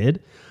sure they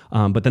did.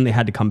 But then they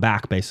had to come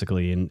back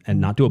basically and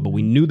not do it. But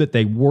we knew that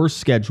they were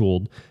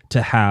scheduled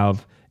to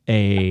have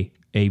a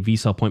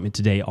visa appointment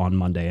today on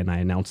Monday. And I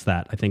announced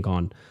that, I think,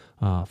 on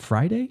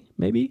Friday,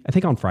 maybe? I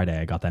think on Friday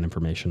I got that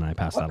information and I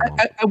passed that along.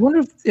 I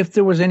wonder if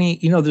there was any,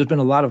 there's been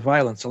a lot of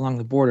violence along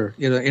the border.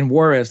 In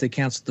Juarez, they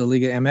canceled the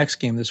Liga MX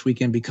game this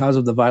weekend because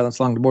of the violence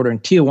along the border.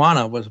 And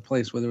Tijuana was a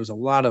place where there was a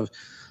lot of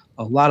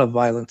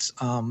violence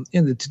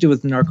to do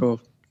with narco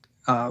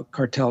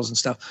cartels and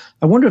stuff.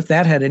 I wonder if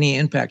that had any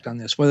impact on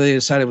this, whether they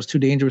decided it was too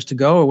dangerous to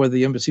go or whether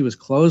the embassy was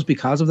closed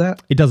because of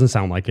that. It doesn't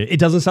sound like it. It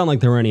doesn't sound like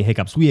there were any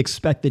hiccups. We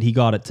expect that he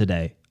got it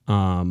today.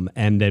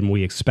 And then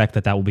we expect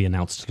that will be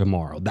announced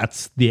tomorrow.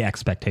 That's the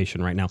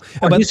expectation right now.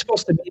 But he's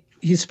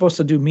supposed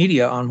to do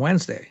media on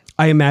Wednesday.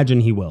 I imagine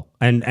he will.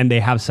 And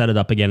they have set it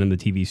up again in the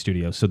TV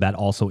studio. So that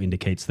also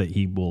indicates that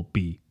he will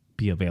be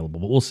available,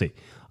 but we'll see.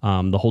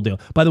 The whole deal.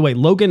 By the way,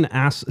 Logan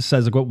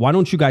says, why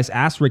don't you guys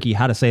ask Ricky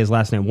how to say his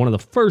last name? One of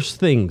the first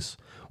things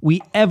we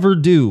ever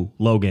do,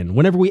 Logan,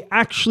 whenever we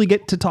actually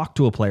get to talk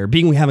to a player,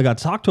 being we haven't got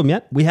to talk to him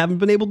yet, we haven't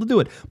been able to do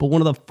it. But one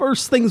of the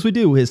first things we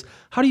do is,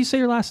 how do you say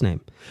your last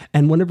name?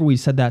 And whenever we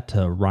said that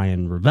to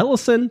Ryan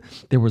Ravelison,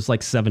 there was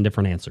like 7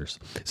 different answers.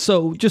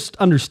 So just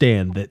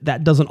understand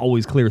that doesn't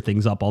always clear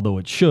things up, although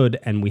it should,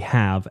 and we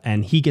have,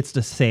 and he gets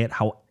to say it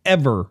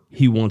however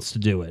he wants to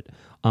do it.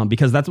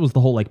 Because that was the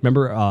whole,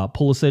 remember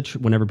Pulisic,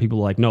 whenever people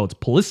were like, no, it's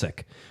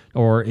Pulisic,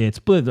 or it's,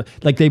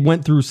 like, they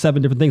went through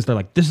 7 different things. They're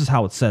like, this is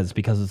how it says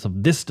because it's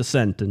of this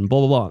descent and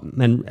blah, blah,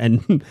 blah.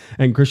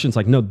 And Christian's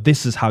like, no,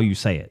 this is how you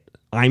say it.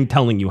 I'm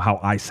telling you how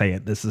I say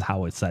it. This is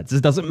how it says. This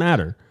doesn't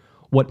matter.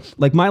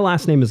 My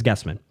last name is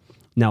Guessman.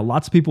 Now,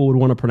 lots of people would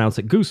want to pronounce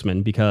it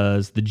Gooseman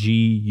because the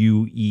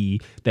G-U-E,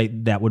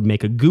 that would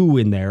make a goo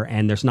in there,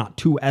 and there's not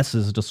 2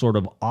 S's to sort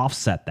of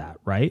offset that,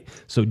 right?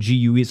 So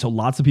G-U-E, so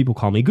lots of people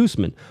call me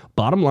Gooseman.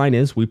 Bottom line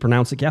is we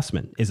pronounce it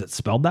Guessman. Is it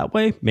spelled that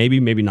way? Maybe,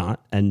 maybe not,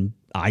 and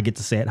I get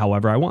to say it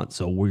however I want,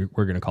 so we're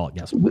going to call it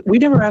Guessman. We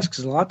never asked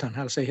Zlatan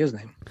how to say his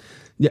name.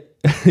 Yeah,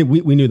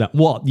 we knew that.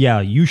 Well, yeah,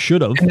 you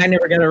should have. And I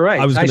never got it right.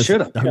 I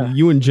should have. Yeah.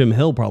 You and Jim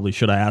Hill probably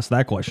should have asked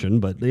that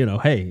question, but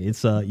hey,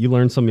 it's you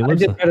learn some.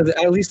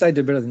 At least I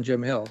did better than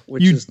Jim Hill,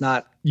 which is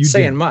not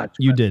saying much.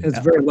 You did. It's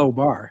a very low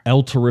bar.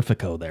 El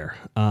Terrifico there.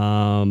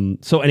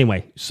 So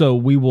anyway,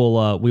 we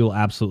will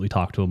absolutely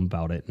talk to him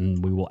about it,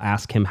 and we will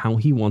ask him how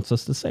he wants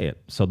us to say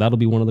it. So that'll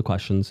be one of the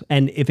questions.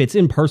 And if it's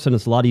in person,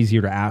 it's a lot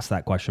easier to ask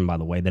that question, by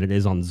the way, than it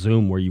is on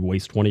Zoom, where you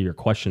waste one of your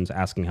questions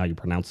asking how you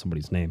pronounce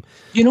somebody's name.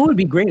 It would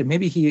be great.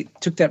 Maybe he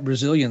took that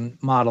Brazilian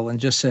model and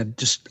just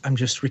said, I'm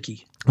just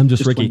Ricky. I'm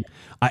just Ricky.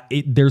 I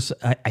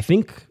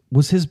think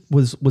was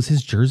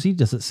his jersey,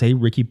 does it say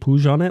Ricky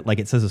Puig on it? Like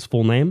it says his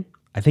full name?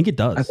 I think it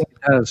does. I think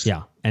it does.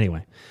 Yeah.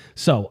 Anyway,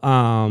 so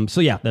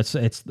yeah,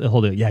 it's the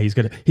whole deal. Yeah, he's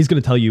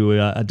gonna tell you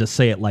to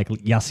say it like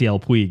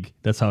Yasiel Puig.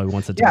 That's how he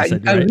wants it to be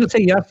said. I was gonna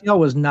say Yasiel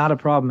was not a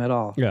problem at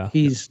all. Yeah,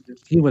 he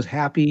was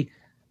happy.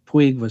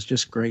 Puig was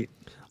just great.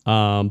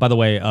 By the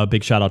way, a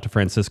big shout out to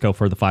Francisco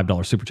for the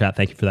 $5 super chat.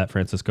 Thank you for that,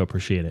 Francisco.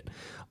 Appreciate it.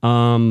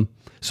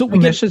 So we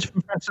message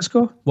from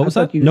Francisco. What was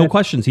that? No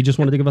questions. He just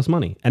wanted to give us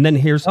money. And then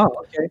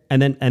okay.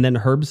 And then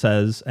Herb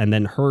says, and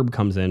then Herb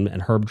comes in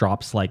and Herb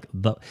drops have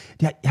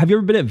you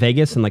ever been at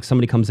Vegas and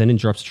somebody comes in and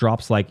drops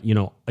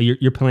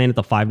you're playing at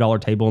the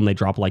 $5 table and they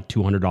drop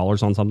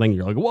 $200 on something.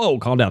 You're like, whoa,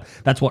 calm down.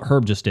 That's what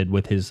Herb just did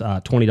with his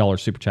 $20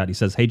 super chat. He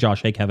says, hey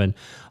Josh, hey Kevin,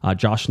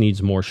 Josh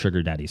needs more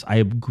sugar daddies. I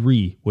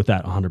agree with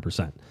that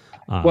 100%.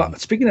 Well,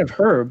 speaking of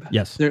Herb,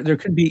 yes, there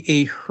could be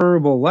a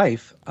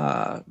Herbalife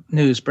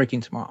news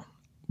breaking tomorrow.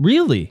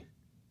 Really?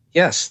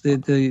 Yes. I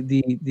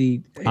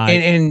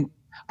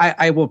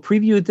will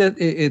preview that.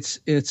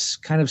 It's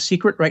kind of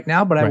secret right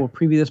now, but I will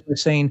preview this by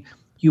saying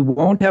you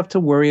won't have to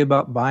worry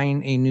about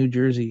buying a new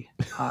jersey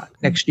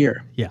next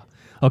year. Yeah.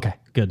 Okay,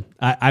 good.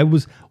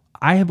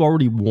 I have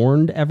already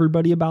warned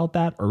everybody about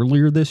that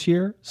earlier this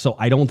year, so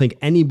I don't think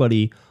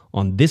anybody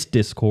on this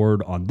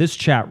Discord, on this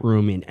chat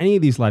room, in any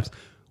of these lives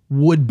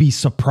would be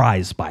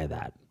surprised by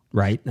that,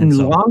 right? And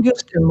the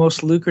longest and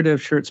most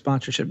lucrative shirt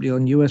sponsorship deal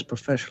in U.S.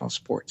 professional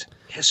sports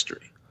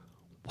history.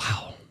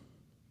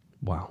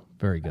 Wow.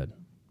 Very good.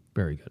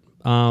 Very good.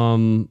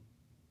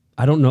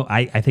 I don't know.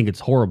 I think it's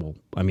horrible.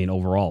 I mean,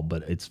 overall,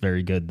 but it's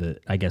very good that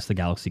I guess the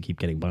Galaxy keep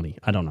getting money.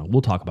 I don't know.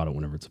 We'll talk about it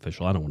whenever it's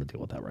official. I don't want to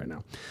deal with that right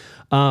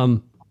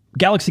now.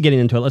 Galaxy getting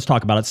into it. Let's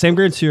talk about it. Sam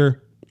Grandsir,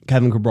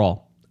 Kevin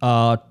Cabral.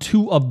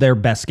 Two of their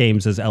best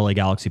games as LA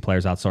Galaxy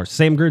players outsourced.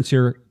 Sam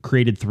Grandsir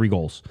created 3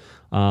 goals.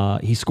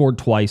 He scored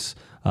twice.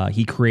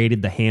 He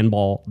created the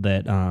handball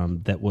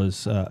that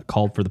was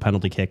called for the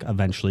penalty kick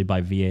eventually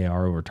by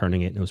VAR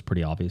overturning it. And it was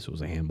pretty obvious it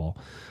was a handball.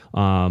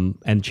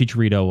 And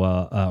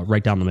Chicharito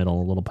right down the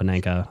middle, a little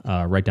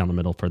Panenka right down the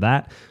middle for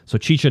that. So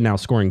Chicha now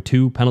scoring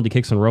 2 penalty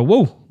kicks in a row.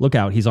 Whoa, look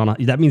out.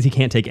 That means he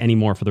can't take any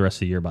more for the rest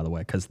of the year, by the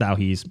way, because now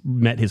he's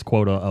met his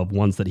quota of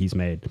ones that he's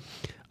made.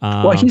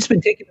 Well, he's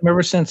been taking them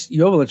ever since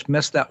Jovic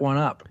messed that one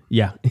up.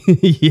 Yeah,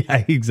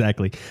 yeah,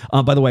 exactly.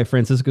 By the way,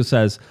 Francisco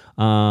says,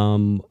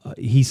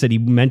 he said he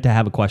meant to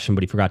have a question,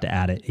 but he forgot to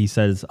add it. He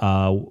says,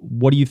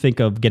 what do you think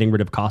of getting rid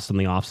of Costa in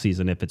the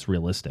offseason if it's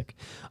realistic?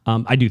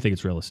 I do think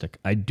it's realistic.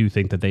 I do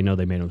think that they know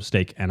they made a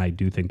mistake, and I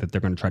do think that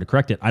they're going to try to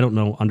correct it. I don't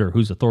know under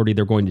whose authority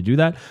they're going to do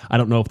that. I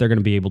don't know if they're going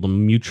to be able to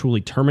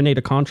mutually terminate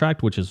a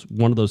contract, which is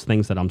one of those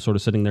things that I'm sort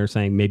of sitting there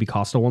saying maybe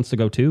Costa wants to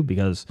go too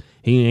because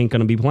he ain't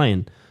going to be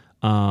playing.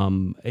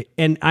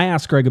 And I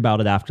asked Greg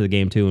about it after the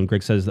game too, and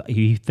Greg says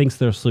he thinks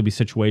there'll still be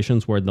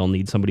situations where they'll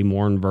need somebody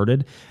more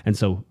inverted, and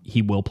so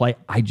he will play.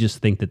 I just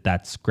think that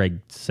that's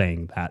Greg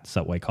saying that so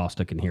that way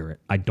Costa can hear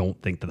it. I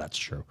don't think that that's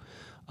true.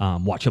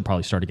 Watch, he'll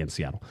probably start against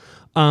Seattle.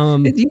 The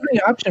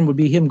only option would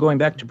be him going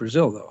back to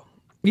Brazil, though.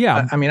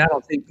 Yeah, I mean, I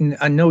don't think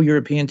no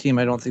European team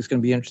I don't think is going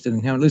to be interested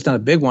in him, at least not a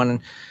big one.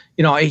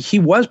 And he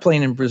was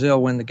playing in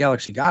Brazil when the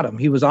Galaxy got him.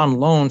 He was on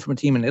loan from a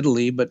team in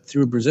Italy, but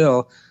through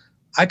Brazil.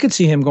 I could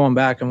see him going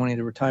back and wanting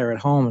to retire at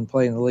home and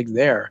play in the league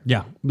there.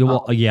 Yeah,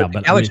 well, but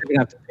the Galaxy are going to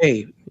have to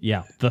pay.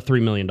 Yeah, the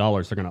 $3 million they're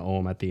going to owe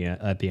him at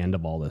the end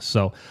of all this.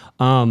 So,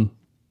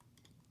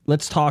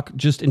 let's talk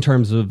just in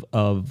terms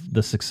of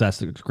the success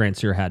that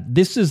Grandsir had.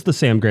 This is the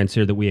Sam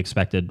Grandsir that we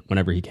expected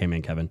whenever he came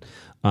in, Kevin.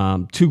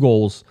 2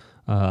 goals.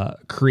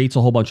 Creates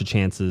a whole bunch of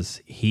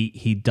chances.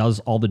 He does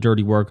all the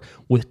dirty work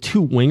with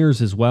 2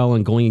 wingers as well,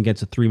 and going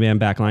against a 3-man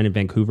back line in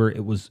Vancouver,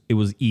 it was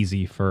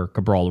easy for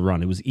Cabral to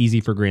run. It was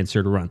easy for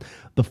Grandsir to run.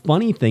 The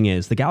funny thing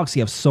is the Galaxy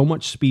have so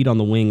much speed on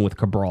the wing with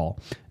Cabral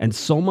and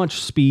so much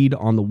speed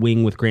on the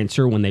wing with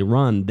Grandsir when they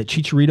run that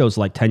Chicharito's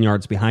like 10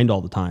 yards behind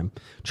all the time,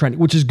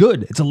 which is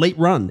good. It's a late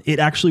run. It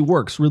actually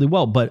works really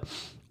well, but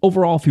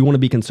overall, if you want to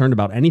be concerned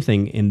about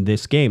anything in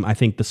this game, I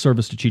think the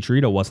service to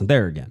Chicharito wasn't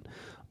there again.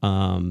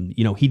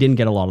 He didn't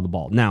get a lot of the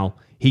ball. Now,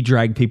 he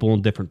dragged people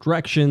in different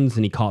directions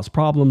and he caused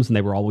problems, and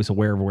they were always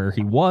aware of where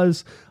he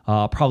was.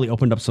 Probably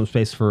opened up some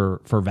space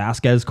for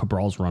Vasquez.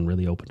 Cabral's run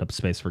really opened up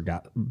space for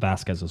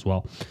Vasquez as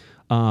well.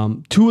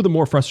 2 of the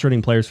more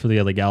frustrating players for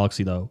the LA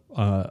Galaxy, though,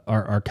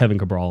 are Kevin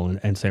Cabral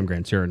and Sam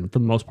Grandsir. And for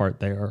the most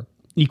part, they are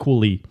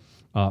equally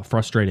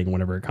frustrating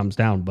whenever it comes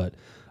down. But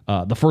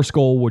the first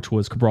goal, which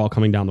was Cabral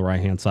coming down the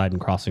right-hand side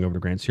and crossing over to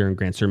Grandsir, and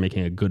Grandsir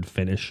making a good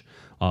finish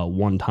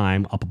one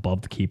time up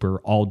above the keeper,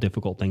 all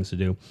difficult things to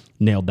do.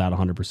 Nailed that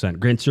 100%.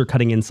 Grandsir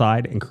cutting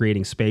inside and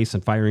creating space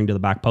and firing to the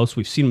back post.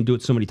 We've seen him do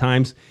it so many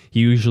times. He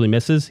usually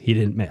misses. He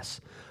didn't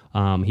miss.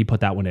 He put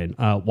that one in.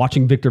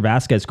 Watching Victor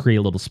Vasquez create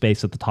a little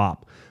space at the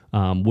top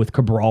with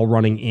Cabral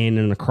running in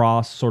and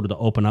across sort of to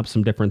open up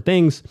some different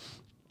things.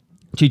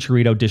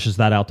 Chicharito dishes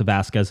that out to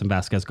Vasquez, and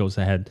Vasquez goes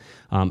ahead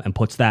and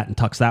puts that and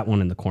tucks that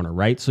one in the corner,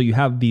 right? So you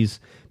have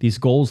these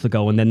goals that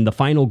go, and then the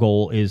final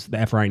goal is the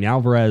Efrain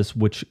Alvarez,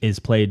 which is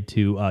played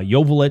to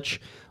Jovic,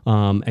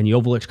 and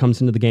Jovic comes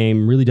into the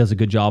game, really does a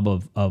good job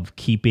of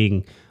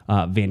keeping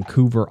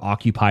Vancouver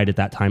occupied at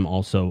that time.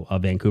 Also,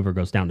 Vancouver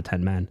goes down to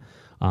 10 men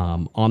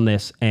on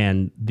this,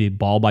 and the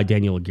ball by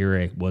Daniel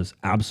Aguirre was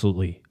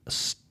absolutely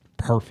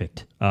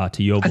perfect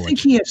to Jovic. I think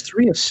he has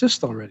 3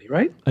 assists already,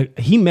 right?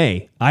 He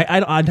may.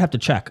 I'd have to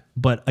check,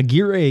 but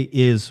Aguirre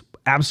is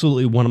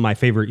absolutely one of my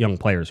favorite young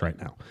players right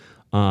now.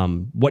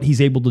 What he's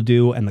able to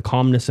do and the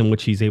calmness in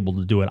which he's able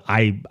to do it,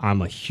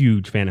 I'm a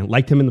huge fan. I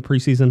liked him in the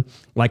preseason,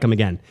 like him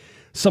again.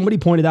 Somebody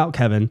pointed out,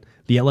 Kevin,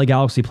 the LA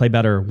Galaxy play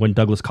better when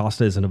Douglas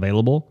Costa isn't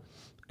available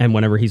and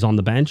whenever he's on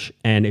the bench.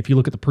 And if you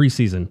look at the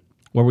preseason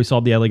where we saw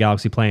the LA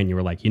Galaxy play, and you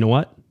were like, you know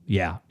what?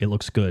 Yeah, it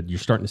looks good. You're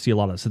starting to see a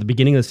lot of this. At the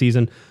beginning of the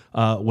season,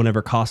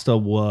 whenever Costa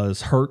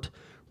was hurt,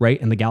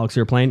 right, and the Galaxy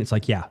are playing, it's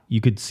like, yeah,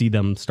 you could see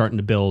them starting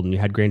to build, and you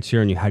had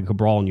Grandsir and you had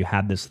Cabral, and you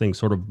had this thing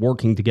sort of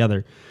working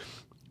together.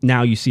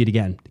 now you see it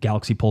again. The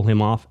Galaxy pull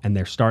him off, and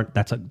their start.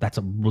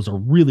 Was a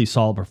really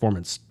solid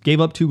performance.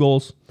 Gave up 2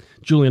 goals.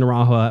 Julian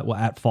Araujo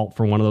at fault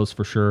for one of those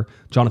for sure.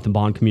 Jonathan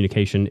Bond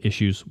communication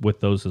issues with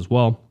those as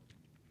well.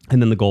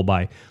 And then the goal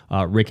by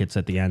Ricketts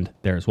at the end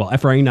there as well.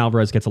 Efrain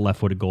Alvarez gets a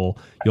left-footed goal.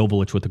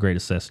 Joveljic with a great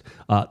assist.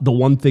 The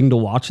one thing to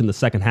watch in the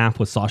second half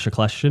was Sasha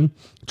Kljestan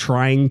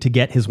trying to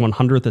get his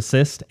 100th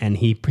assist, and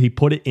he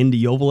put it into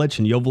Joveljic,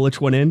 and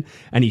Joveljic went in,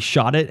 and he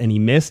shot it, and he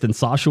missed, and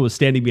Sasha was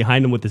standing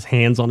behind him with his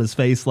hands on his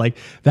face like,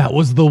 that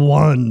was the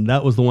one.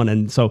 That was the one.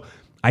 And so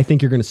I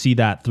think you're going to see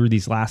that through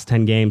these last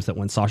 10 games, that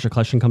when Sasha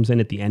Kljestan comes in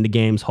at the end of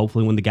games,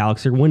 hopefully when the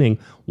Galaxy are winning,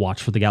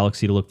 watch for the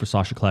Galaxy to look for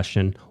Sasha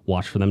Kljestan,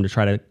 watch for them to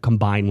try to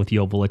combine with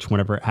Joveljic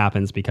whenever it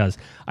happens, because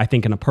I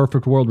think in a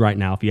perfect world right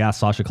now, if you ask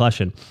Sasha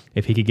Kljestan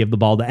if he could give the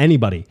ball to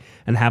anybody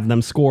and have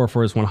them score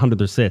for his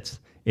 100th assist,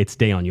 it's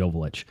Dejan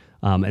Joveljic.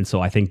 And so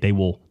I think they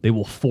will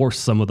force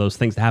some of those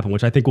things to happen,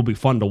 which I think will be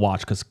fun to watch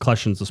because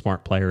Kljestan's a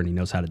smart player and he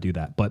knows how to do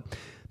that. But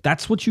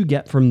that's what you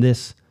get from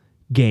this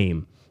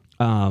game.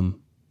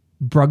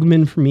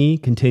 Brugman, for me,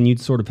 continued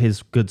sort of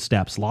his good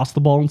steps. Lost the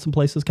ball in some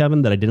places,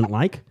 Kevin, that I didn't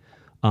like,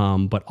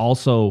 but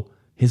also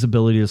his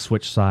ability to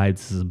switch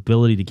sides, his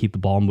ability to keep the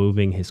ball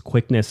moving, his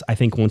quickness. I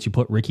think once you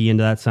put Ricky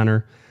into that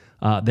center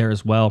there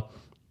as well,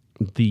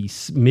 the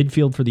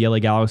midfield for the LA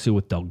Galaxy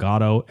with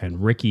Delgado and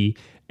Ricky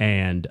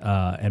and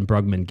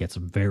Brugman gets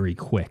very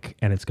quick,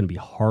 and it's going to be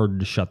hard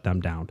to shut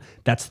them down.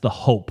 That's the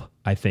hope,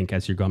 I think,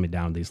 as you're going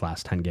down these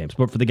last 10 games.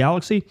 But for the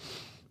Galaxy,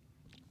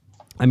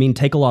 I mean,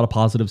 take a lot of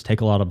positives,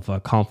 take a lot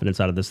of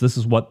confidence out of this. This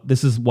is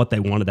what they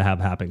wanted to have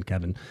happen,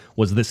 Kevin,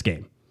 was this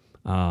game.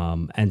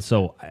 And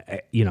so,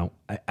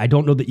 I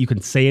don't know that you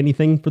can say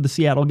anything for the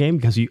Seattle game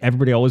because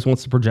everybody always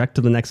wants to project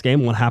to the next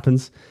game. What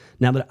happens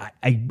now that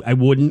I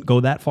wouldn't go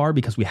that far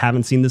because we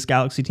haven't seen this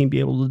Galaxy team be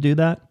able to do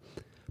that.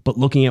 But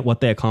looking at what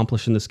they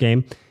accomplished in this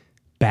game,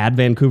 bad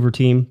Vancouver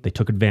team, they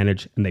took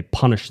advantage and they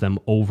punished them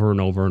over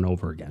and over and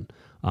over again.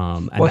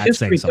 And that's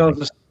saying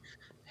something.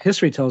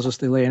 History tells us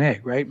they lay an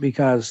egg, right?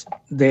 Because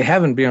they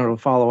haven't been able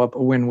to follow up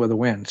a win with a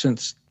win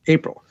since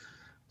April.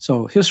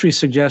 So history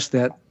suggests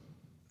that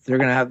they're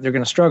going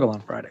to struggle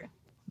on Friday.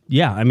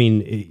 Yeah, I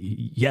mean,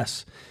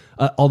 yes.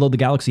 Although the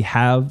Galaxy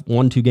have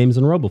won 2 games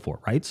in a row before,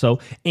 right? So,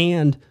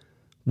 and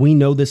we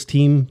know this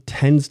team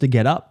tends to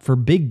get up for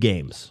big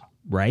games,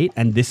 right?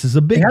 And this is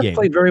a big game. They have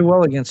played very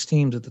well against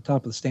teams at the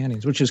top of the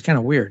standings, which is kind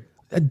of weird.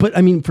 But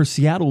I mean, for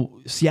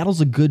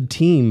Seattle's a good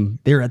team.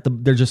 They're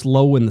just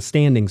low in the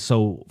standings.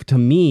 So to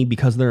me,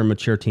 because they're a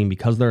mature team,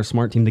 because they're a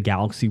smart team, the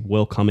Galaxy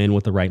will come in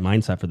with the right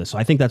mindset for this. So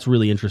I think that's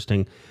really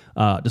interesting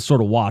to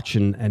sort of watch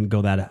and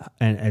go that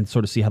and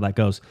sort of see how that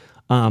goes.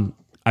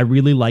 I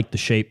really like the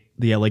shape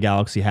the LA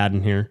Galaxy had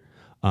in here.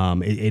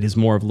 It is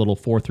more of a little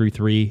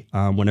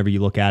 4-3-3 whenever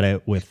you look at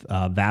it, with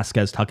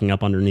Vasquez tucking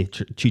up underneath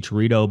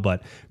Chicharito,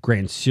 but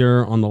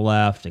Grandsir on the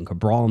left and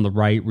Cabral on the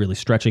right, really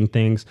stretching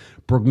things.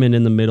 Brugman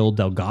in the middle,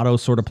 Delgado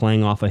sort of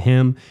playing off of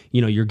him.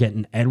 You're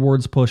getting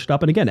Edwards pushed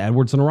up. And again,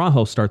 Edwards and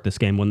Araujo start this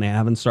game when they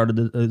haven't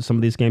started some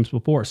of these games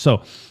before.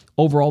 So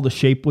overall, the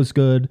shape was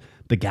good.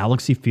 The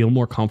Galaxy feel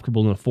more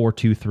comfortable in a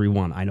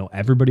 4-2-3-1. I know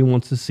everybody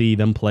wants to see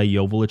them play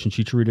Joveljic and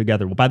Chicharito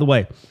together. Well, by the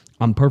way,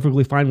 I'm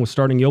perfectly fine with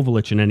starting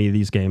Joveljic in any of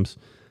these games.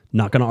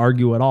 Not going to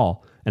argue at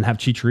all, and have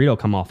Chicharito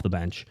come off the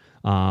bench.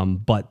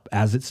 But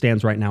as it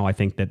stands right now, I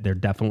think that they're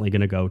definitely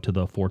going to go to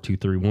the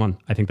 4-2-3-1.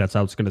 I think that's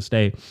how it's going to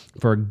stay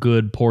for a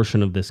good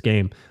portion of this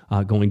game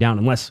going down,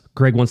 unless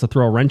Greg wants to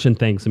throw a wrench in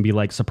things and be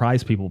like,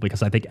 surprise people,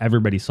 because I think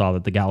everybody saw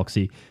that the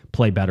Galaxy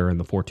play better in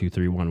the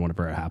 4-2-3-1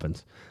 whenever it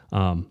happens.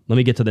 Let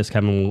me get to this,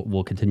 Kevin.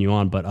 We'll continue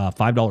on. But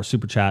 $5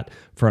 super chat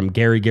from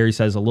Gary. Gary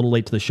says, a little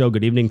late to the show.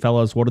 Good evening,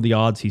 fellas. What are the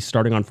odds he's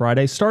starting on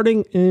Friday?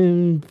 Starting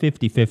in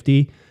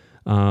 50-50.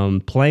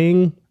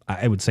 Playing,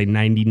 I would say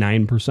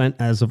 99%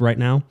 as of right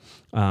now.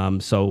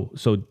 So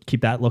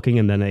keep that looking.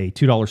 And then a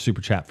 $2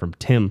 super chat from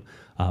Tim.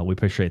 We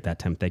appreciate that,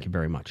 Tim. Thank you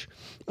very much.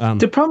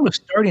 The problem with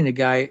starting a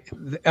guy,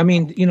 I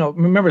mean,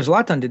 remember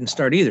Zlatan didn't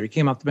start either. He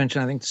came off the bench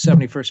in, I think, the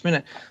 71st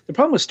minute. The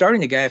problem with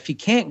starting a guy, if he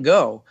can't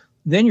go,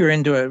 then you're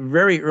into a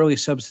very early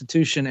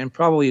substitution and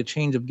probably a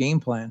change of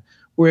game plan,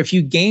 where if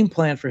you game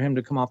plan for him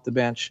to come off the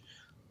bench,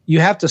 you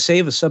have to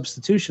save a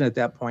substitution at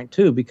that point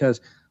too,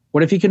 because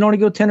what if he can only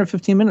go 10 or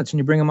 15 minutes and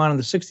you bring him on in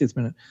the 60th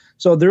minute?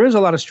 So there is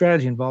a lot of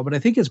strategy involved, but I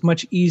think it's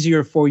much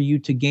easier for you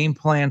to game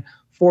plan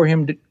for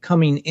him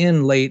coming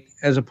in late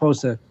as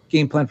opposed to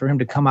game plan for him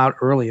to come out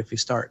early if he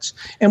starts.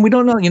 And we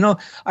don't know,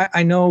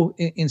 I know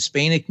in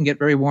Spain it can get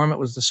very warm. It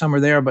was the summer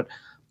there, but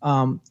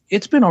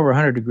it's been over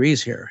 100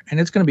 degrees here, and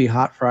it's going to be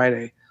hot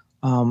Friday.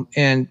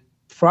 And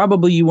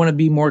probably you want to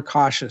be more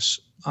cautious.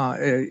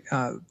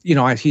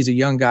 He's a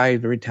young guy,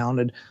 very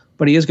talented,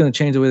 but he is going to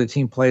change the way the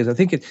team plays. I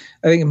think it's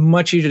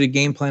much easier to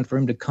game plan for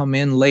him to come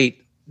in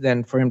late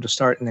than for him to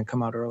start and then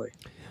come out early.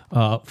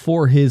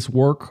 For his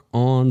work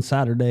on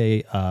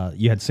Saturday,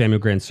 you had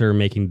Samuel Grandsir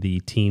making the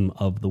team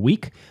of the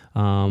week.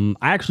 I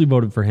actually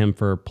voted for him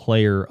for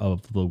player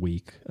of the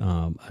week.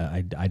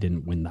 I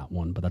didn't win that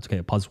one, but that's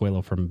okay.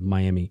 Pozuelo from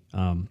Miami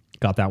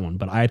got that one.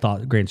 But I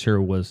thought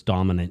Grandsir was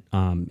dominant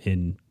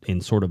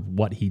in sort of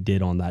what he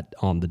did on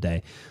the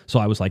day. So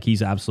I was like,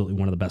 he's absolutely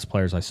one of the best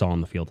players I saw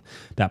on the field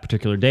that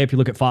particular day. If you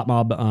look at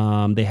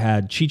FotMob, they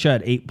had Chicha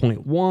at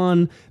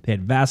 8.1, they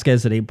had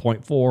Vasquez at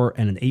 8.4,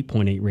 and an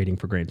 8.8 rating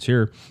for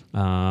Grandsir.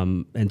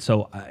 And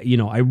so,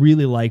 I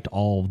really liked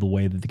all of the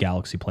way that the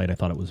Galaxy played. I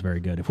thought it was very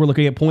good. If we're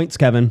looking at points,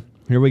 Kevin,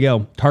 here we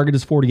go. Target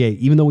is 48.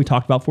 Even though we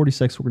talked about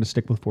 46, we're going to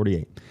stick with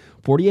 48.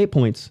 48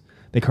 points.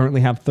 They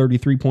currently have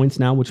 33 points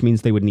now, which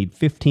means they would need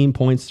 15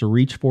 points to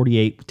reach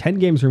 48. 10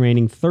 games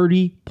remaining,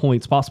 30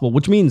 points possible,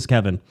 which means,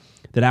 Kevin,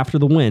 that after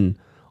the win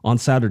on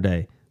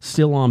Saturday,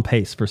 still on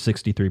pace for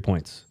 63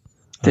 points.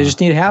 They just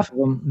need half of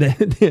them.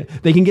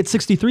 They can get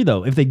 63,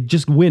 though. If they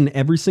just win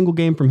every single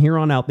game from here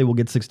on out, they will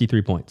get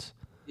 63 points.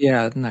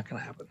 Yeah, not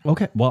going to happen.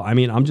 Okay. Well, I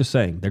mean, I'm just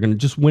saying they're going to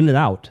just win it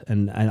out.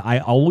 And I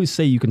always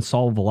say you can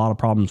solve a lot of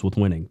problems with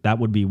winning. That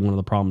would be one of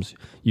the problems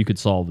you could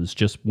solve is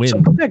just win.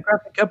 So put that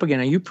graphic up again.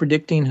 Are you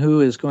predicting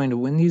who is going to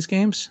win these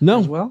games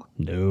as well?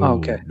 No. Oh,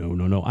 okay.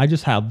 No. I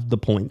just have the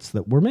points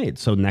that were made.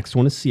 So next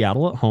one is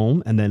Seattle at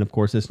home. And then, of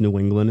course, it's New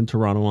England and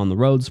Toronto on the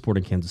road.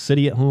 Sporting Kansas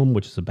City at home,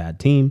 which is a bad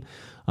team.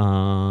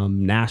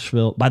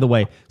 Nashville. By the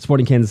way,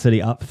 Sporting Kansas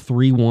City up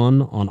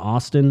 3-1 on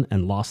Austin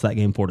and lost that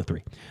game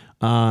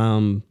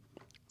 4-3.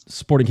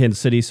 Sporting Kansas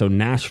City, so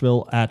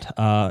Nashville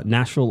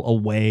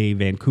away,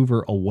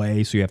 Vancouver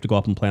away, so you have to go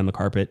up and play on the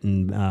carpet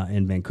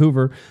in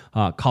Vancouver.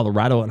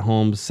 Colorado at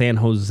home, San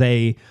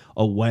Jose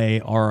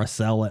away,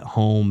 RSL at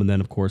home, and then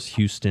of course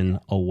Houston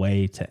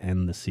away to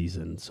end the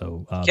season.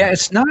 So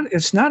it's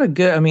not a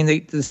good. I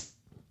mean,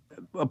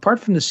 apart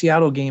from the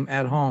Seattle game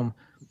at home,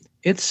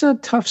 it's a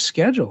tough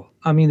schedule.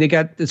 I mean, they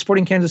got the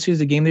Sporting Kansas City is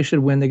the game they should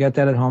win. They got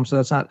that at home, so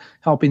that's not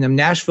helping them.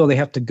 Nashville, they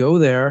have to go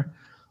there.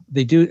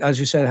 They do, as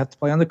you said, have to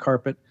play on the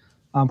carpet.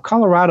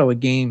 Colorado, a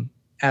game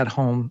at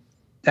home,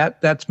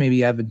 that's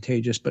maybe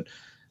advantageous, but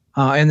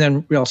and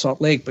then Real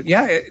Salt Lake. But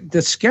yeah,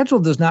 the schedule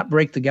does not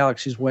break the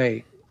Galaxy's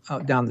way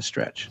down the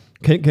stretch.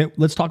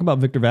 Let's talk about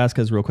Victor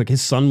Vasquez real quick.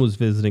 His son was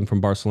visiting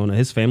from Barcelona.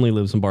 His family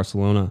lives in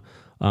Barcelona,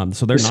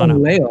 so they're not.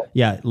 Leo.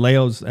 Yeah,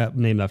 Leo's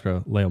named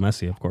after Leo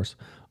Messi, of course.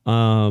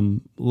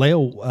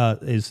 Leo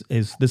is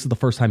this is the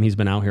first time he's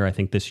been out here, I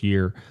think, this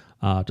year.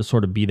 To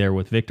sort of be there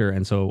with Victor.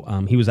 And so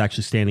he was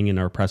actually standing in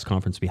our press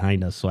conference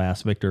behind us. So I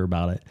asked Victor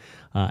about it.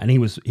 And he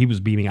was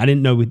beaming. I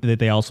didn't know that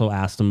they also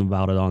asked him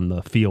about it on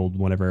the field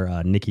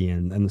whenever Nikki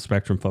and the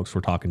Spectrum folks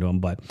were talking to him,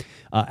 but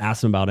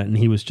asked him about it. And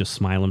he was just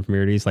smiling from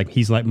ear to ear.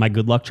 He's like my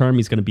good luck charm.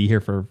 He's going to be here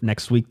for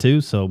next week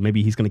too. So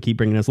maybe he's going to keep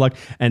bringing us luck.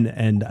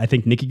 And I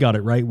think Nikki got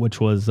it right, which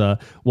was,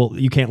 well,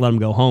 you can't let him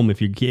go home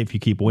if you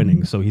keep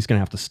winning. So he's going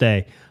to have to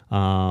stay.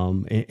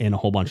 In a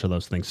whole bunch of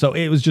those things. So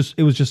it was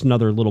just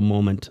another little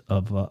moment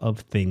of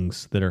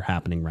things that are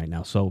happening right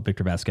now. So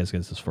Victor Vasquez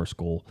gets his first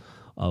goal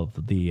of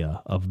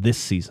this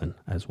season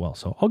as well.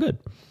 So all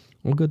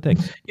good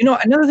things.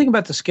 Another thing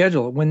about the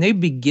schedule, when they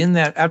begin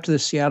that after the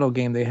Seattle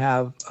game, they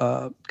have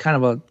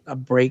kind of a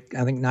break,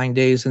 I think 9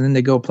 days, and then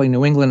they go play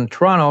New England and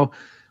Toronto.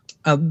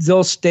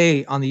 They'll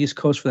stay on the East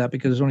Coast for that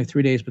because there's only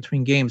 3 days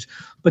between games.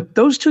 But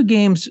those two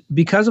games,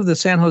 because of the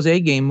San Jose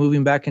game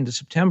moving back into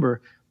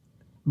September,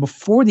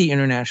 before the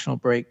international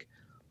break,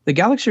 the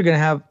Galaxy are going to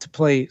have to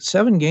play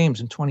 7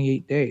 games in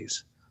 28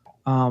 days.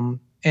 And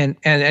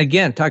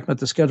again, talking about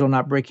the schedule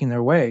not breaking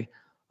their way,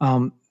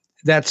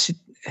 that's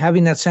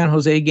having that San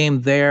Jose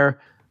game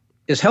there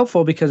is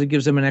helpful because it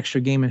gives them an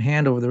extra game in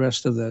hand over the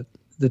rest of the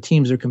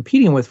teams they're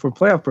competing with for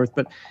playoff berth,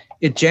 but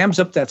it jams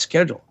up that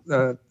schedule.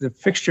 The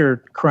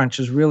fixture crunch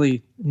is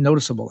really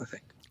noticeable, I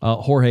think.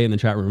 Jorge in the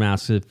chat room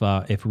asks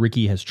if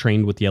Ricky has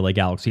trained with the LA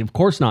Galaxy. Of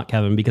course not,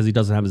 Kevin, because he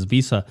doesn't have his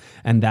visa,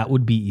 and that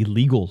would be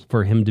illegal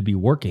for him to be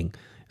working.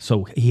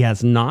 So he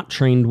has not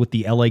trained with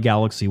the LA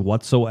Galaxy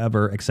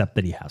whatsoever, except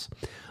that he has.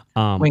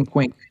 Wink,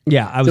 wink.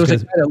 Yeah, there was a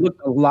guy that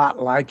looked a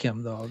lot like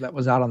him, though, that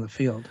was out on the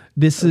field.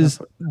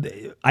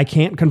 I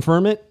can't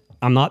confirm it.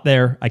 I'm not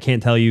there. I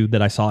can't tell you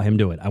that I saw him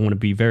do it. I want to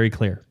be very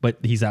clear, but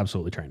he's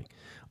absolutely training.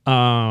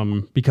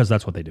 Because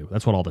that's what they do.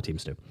 That's what all the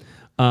teams do.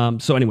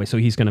 So anyway, so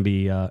he's going to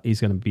be,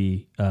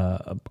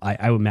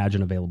 I would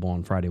imagine available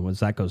on Friday once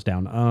that goes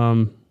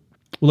down.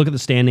 We'll look at the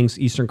standings.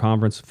 Eastern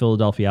Conference,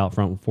 Philadelphia out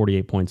front with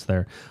 48 points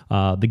there.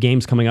 The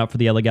games coming up for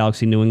the LA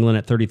Galaxy, New England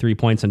at 33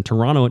 points and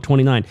Toronto at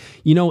 29.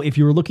 If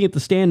you were looking at the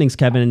standings,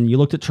 Kevin, and you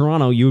looked at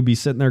Toronto, you would be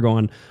sitting there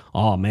going,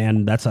 oh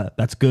man,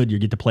 that's good. You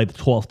get to play the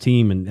 12th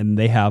team, and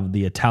they have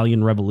the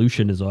Italian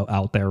Revolution is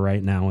out there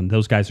right now, and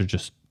those guys are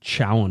just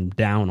chowing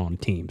down on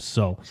teams.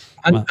 So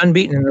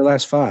unbeaten in their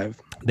last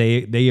 5.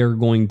 They are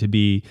going to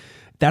be.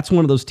 That's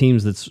one of those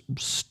teams that's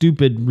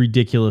stupid,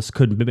 ridiculous,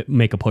 could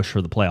make a push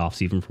for the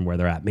playoffs even from where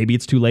they're at. Maybe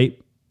it's too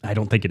late. I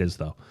don't think it is,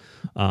 though.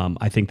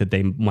 I think that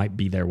they might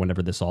be there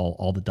whenever this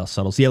all the dust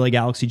settles. The LA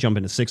Galaxy jump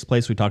into 6th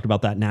place. We talked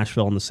about that.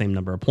 Nashville on the same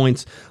number of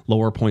points,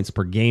 lower points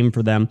per game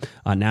for them.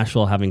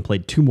 Nashville having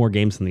played 2 more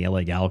games than the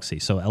LA Galaxy.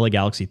 So LA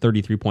Galaxy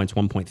 33 points,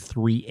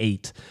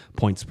 1.38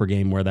 points per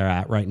game where they're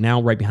at right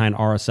now, right behind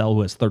RSL,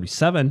 who has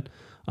 37.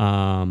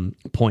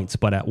 points,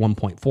 but at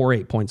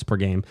 1.48 points per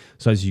game.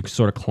 So as you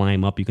sort of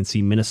climb up, you can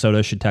see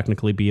Minnesota should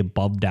technically be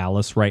above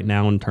Dallas right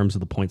now in terms of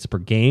the points per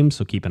game.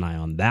 So keep an eye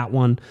on that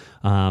one.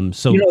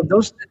 So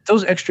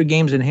those extra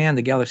games in hand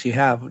the Galaxy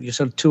have, you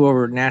said 2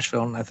 over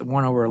Nashville and I think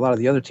 1 over a lot of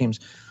the other teams.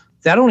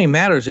 That only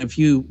matters if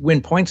you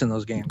win points in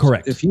those games.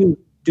 Correct. If you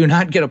do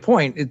not get a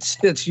point,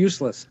 it's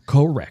useless.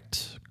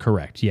 Correct.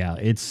 Yeah,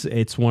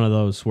 it's one of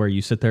those where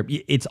you sit there.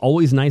 It's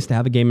always nice to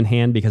have a game in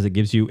hand because it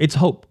gives you, it's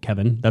hope,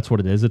 Kevin. That's what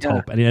it is. It's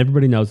hope, and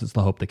everybody knows it's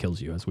the hope that kills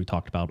you, as we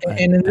talked about.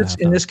 And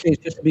in this case,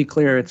 just to be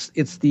clear,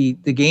 it's the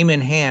game in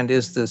hand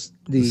is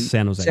the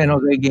San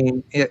Jose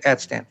game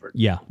at Stanford.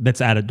 Yeah, that's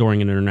added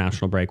during an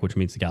international break, which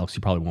means the Galaxy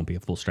probably won't be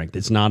at full strength.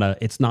 It's not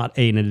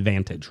an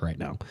advantage right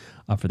now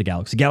for the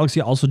Galaxy.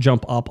 Galaxy also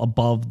jump up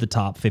above the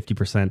top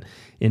 50%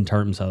 in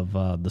terms of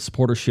the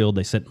Supporter Shield.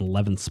 They sit in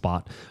 11th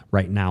spot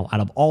right now. Out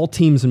of all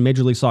teams in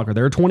Major League Soccer,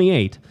 there are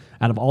 28.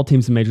 Out of all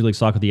teams in Major League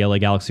Soccer, the LA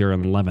Galaxy are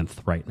in 11th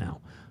right now.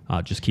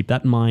 Just keep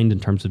that in mind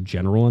in terms of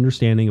general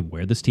understanding of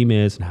where this team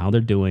is and how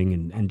they're doing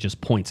and just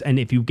points. And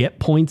if you get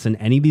points in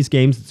any of these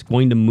games, it's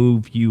going to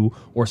move you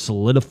or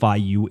solidify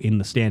you in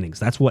the standings.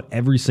 That's what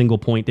every single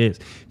point is.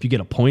 If you get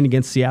a point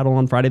against Seattle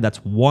on Friday, that's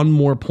one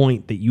more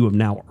point that you have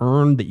now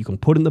earned, that you can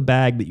put in the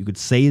bag, that you could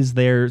say is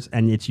theirs,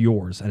 and it's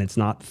yours. And it's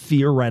not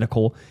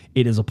theoretical.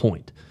 It is a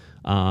point.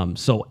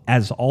 So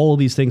as all of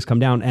these things come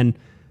down, and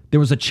there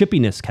was a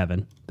chippiness,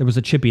 Kevin. There was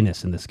a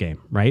chippiness in this game,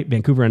 right?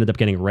 Vancouver ended up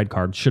getting a red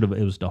card. It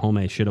was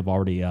Dahomey should have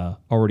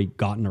already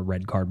gotten a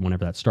red card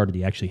whenever that started.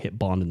 He actually hit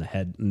Bond in the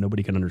head.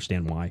 Nobody can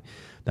understand why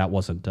that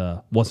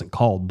wasn't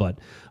called, but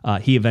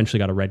he eventually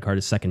got a red card,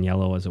 his second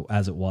yellow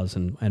as it was,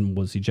 and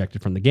was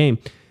ejected from the game.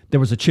 There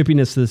was a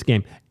chippiness to this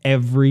game.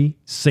 Every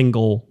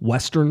single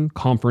Western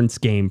Conference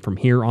game from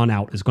here on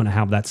out is going to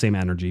have that same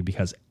energy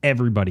because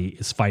everybody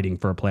is fighting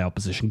for a playoff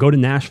position. Go to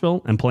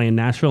Nashville and play in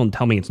Nashville and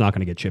tell me it's not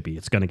going to get chippy.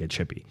 It's going to get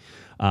chippy.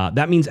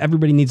 That means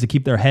everybody needs to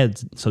keep their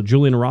heads. So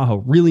Julian Araujo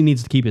really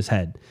needs to keep his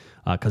head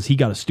because he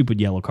got a stupid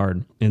yellow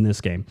card in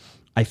this game.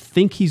 I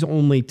think he's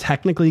only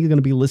technically going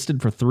to be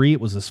listed for 3. It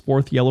was his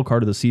 4th yellow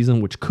card of the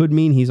season, which could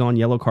mean he's on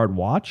yellow card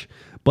watch.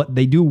 But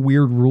they do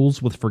weird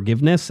rules with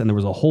forgiveness, and there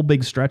was a whole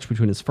big stretch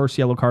between his first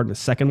yellow card and his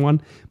second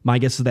one. My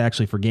guess is they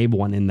actually forgave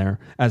one in there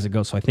as it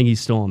goes, so I think he's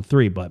still on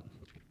 3, but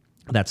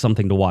that's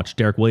something to watch.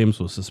 Derek Williams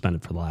was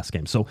suspended for the last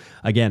game. So,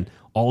 again,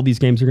 all these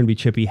games are going to be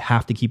chippy.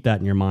 Have to keep that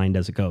in your mind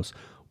as it goes.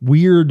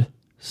 Weird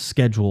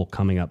schedule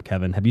coming up,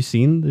 Kevin. Have you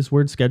seen this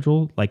weird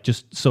schedule?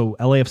 So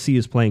LAFC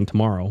is playing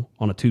tomorrow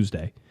on a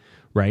Tuesday,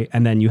 right?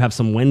 And then you have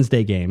some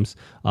Wednesday games.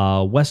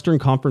 Western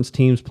Conference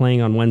teams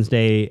playing on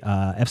Wednesday.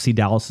 FC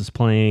Dallas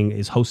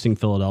is hosting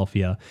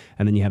Philadelphia.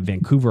 And then you have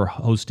Vancouver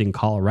hosting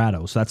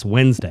Colorado. So that's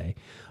Wednesday.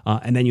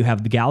 And then you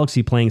have the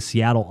Galaxy playing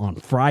Seattle on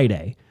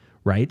Friday,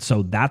 right?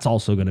 So that's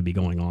also going to be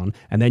going on.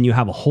 And then you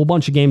have a whole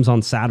bunch of games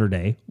on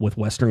Saturday with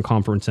Western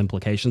Conference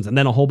implications, and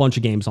then a whole bunch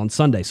of games on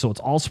Sunday. So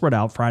it's all spread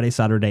out Friday,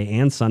 Saturday,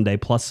 and Sunday,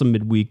 plus some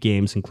midweek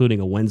games,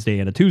 including a Wednesday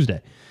and a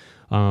Tuesday.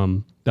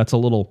 That's a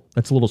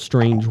little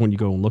strange when you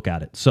go and look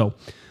at it. So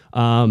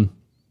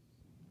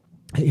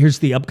here's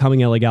the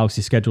upcoming LA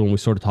Galaxy schedule, and we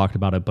sort of talked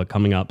about it, but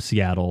coming up,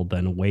 Seattle,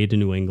 then away to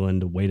New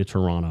England, away to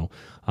Toronto,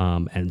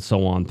 and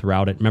so on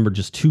throughout it. Remember,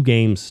 just 2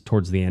 games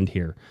towards the end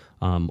here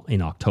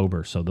in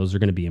October, so those are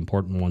going to be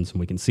important ones, and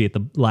we can see it.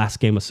 The last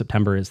game of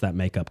September is that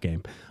makeup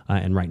game,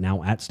 and right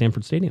now at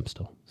Stanford Stadium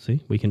still.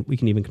 See, we can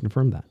even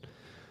confirm that.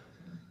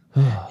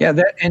 Yeah,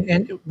 that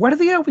and why do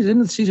they always end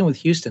the season with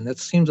Houston? That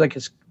seems like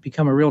it's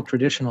become a real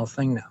traditional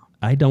thing now.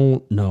 I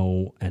don't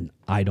know, and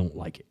I don't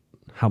like it.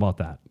 How about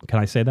that? Can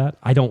I say that?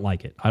 I don't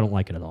like it. I don't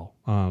like it at all.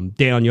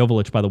 Dejan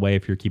Joveljic, by the way,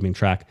 if you're keeping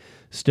track,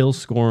 still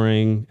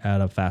scoring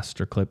at a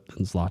faster clip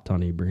than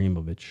Zlatan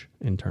Ibrahimovic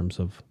in terms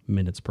of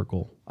minutes per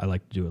goal. I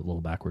like to do it a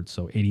little backwards.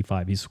 So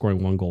 85, he's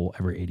scoring 1 goal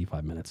every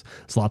 85 minutes.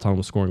 Zlatan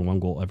was scoring 1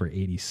 goal every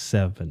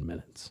 87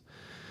 minutes.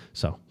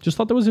 So just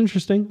thought that was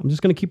interesting. I'm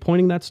just going to keep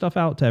pointing that stuff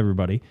out to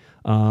everybody.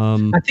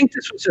 I think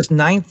this was his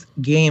 9th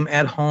game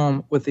at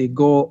home with a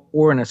goal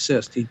or an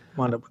assist. He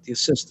wound up with the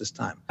assist this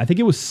time. I think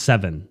it was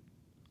 7.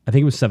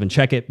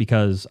 Check it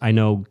because I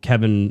know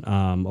Kevin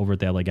over at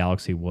the LA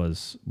Galaxy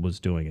was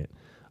doing it.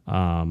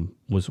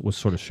 Was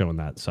sort of showing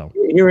that. So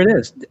here it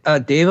is.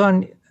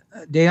 Dejan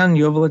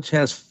Joveljic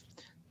has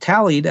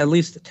tallied at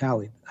least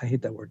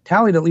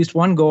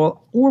 1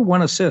 goal or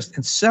 1 assist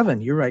and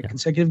 7. You're right. Yeah.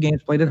 Consecutive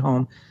games played at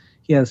home.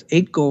 He has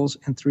 8 goals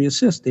and 3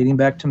 assists dating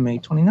back to May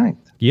 29th.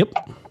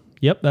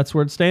 Yep, that's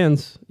where it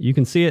stands. You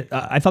can see it.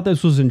 I thought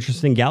this was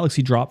interesting.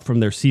 Galaxy dropped from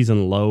their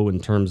season low in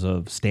terms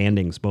of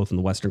standings, both in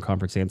the Western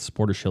Conference and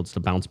Supporter Shields, to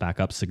bounce back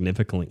up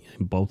significantly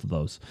in both of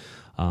those.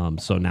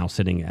 So now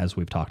sitting, as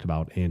we've talked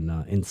about, in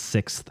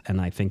 6th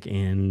and I think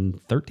in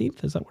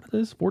 13th. Is that what it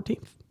is?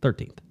 14th?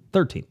 13th.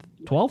 12th?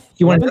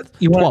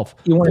 12th?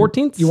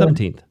 14th?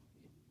 17th?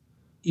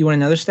 You want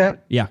another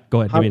stat? Yeah, go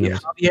ahead.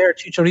 Javier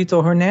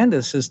Chicharito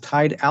Hernandez has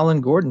tied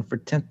Alan Gordon for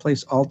 10th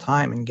place all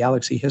time in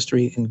Galaxy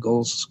history in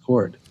goals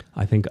scored.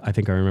 I think I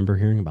remember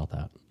hearing about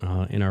that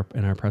in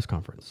our press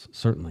conference.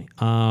 Certainly.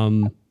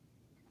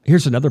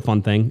 Here's another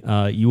fun thing.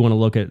 You want to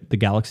look at the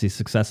Galaxy's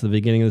success at the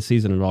beginning of the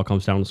season, and it all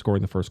comes down to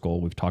scoring the first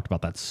goal. We've talked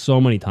about that so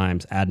many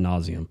times ad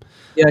nauseum.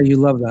 Yeah, you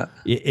love that.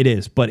 It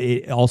is, but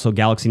it also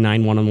Galaxy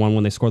 9-1-1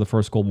 when they score the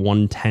first goal,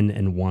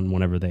 1-10-1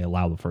 whenever they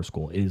allow the first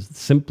goal. It is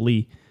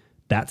simply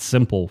that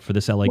simple for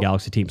this LA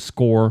Galaxy team.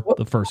 Score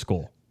the first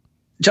goal.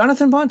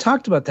 Jonathan Bond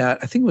talked about that.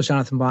 I think it was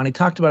Jonathan Bond. He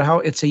talked about how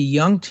it's a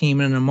young team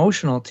and an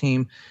emotional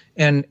team,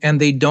 and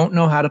they don't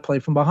know how to play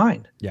from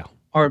behind. Yeah.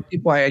 Or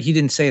why he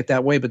didn't say it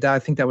that way, but I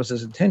think that was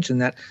his intention,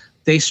 that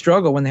they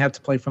struggle when they have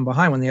to play from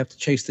behind, when they have to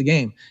chase the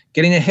game.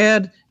 Getting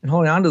ahead and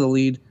holding on to the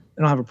lead,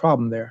 they don't have a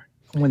problem there.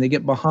 When they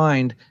get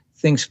behind,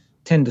 things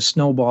tend to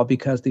snowball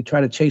because they try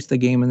to chase the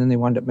game and then they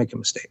wind up making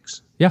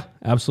mistakes. Yeah,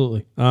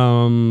 absolutely.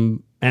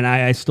 And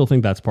I still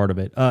think that's part of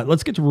it.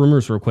 Let's get to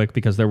rumors real quick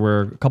because there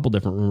were a couple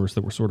different rumors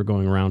that were sort of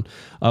going around.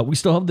 We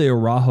still have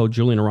the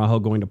Julian Araujo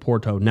going to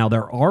Porto. Now,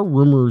 there are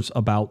rumors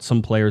about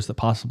some players that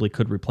possibly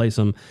could replace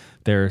him.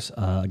 There's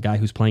a guy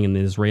who's playing in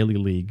the Israeli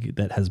league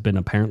that has been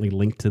apparently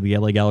linked to the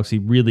LA Galaxy,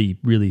 really,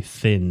 really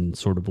thin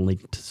sort of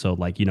linked. So,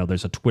 like,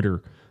 there's a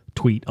Twitter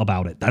tweet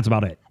about it. That's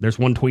about it. There's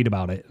one tweet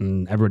about it,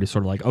 and everybody's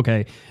sort of like,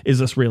 okay, is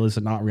this real? Is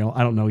it not real?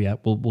 I don't know yet.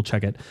 We'll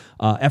check it.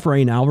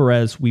 Efrain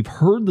Alvarez, we've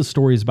heard the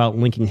stories about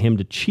linking him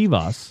to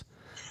Chivas,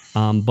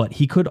 but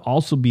he could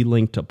also be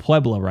linked to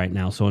Puebla right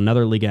now, so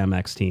another Liga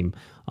MX team.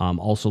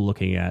 Also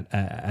looking at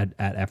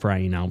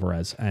Efrain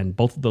Alvarez, and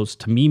both of those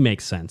to me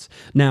make sense.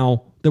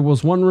 Now, there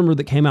was one rumor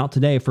that came out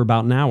today for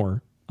about an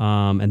hour,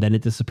 and then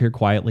it disappeared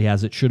quietly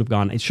as it should have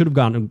gone. It should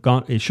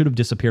have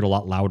disappeared a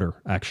lot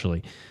louder,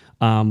 actually.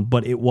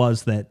 But it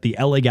was that the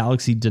LA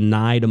Galaxy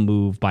denied a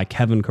move by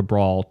Kevin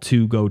Cabral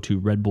to go to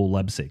Red Bull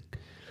Leipzig.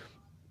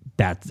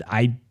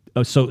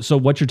 So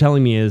what you're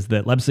telling me is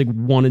that Leipzig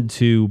wanted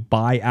to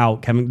buy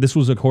out Kevin. This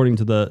was according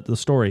to the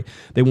story.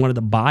 They wanted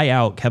to buy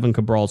out Kevin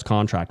Cabral's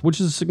contract,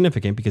 which is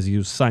significant because he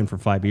was signed for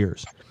 5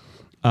 years.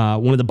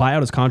 Wanted to buy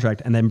out his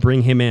contract and then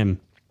bring him in.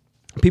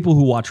 People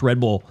who watch Red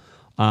Bull,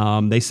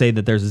 they say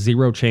that there's a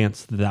 0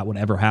 chance that would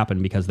ever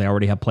happen because they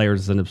already have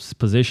players in a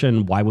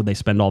position. Why would they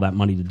spend all that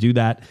money to do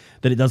that?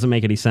 That it doesn't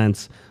make any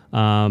sense.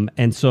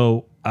 And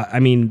so,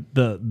 I mean,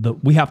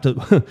 we have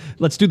to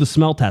let's do the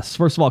smell tests.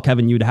 First of all,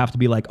 Kevin, you'd have to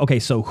be like, okay,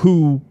 so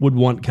who would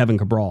want Kevin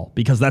Cabral?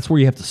 Because that's where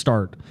you have to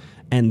start.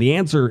 And the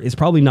answer is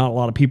probably not a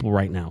lot of people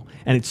right now.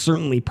 And it's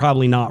certainly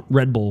probably not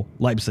Red Bull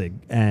Leipzig.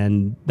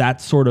 And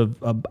that's sort of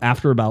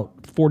after about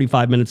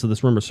 45 minutes of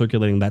this rumor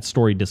circulating, that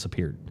story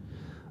disappeared.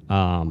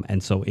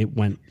 And so it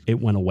went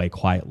away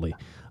quietly.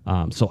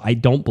 So I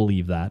don't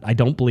believe that.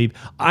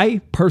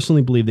 I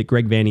personally believe that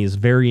Greg Vanney is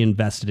very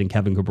invested in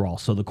Kevin Cabral.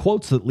 So the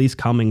quotes at least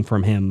coming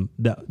from him,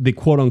 the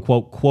quote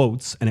unquote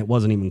quotes, and it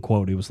wasn't even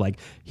quote. It was like,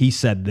 he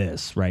said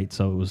this, right?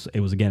 So it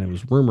was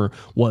rumor,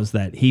 was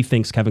that he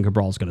thinks Kevin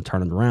Cabral is going to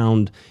turn it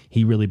around.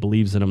 He really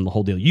believes in him, the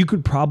whole deal. You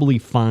could probably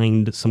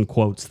find some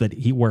quotes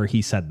where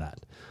he said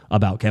that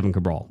about Kevin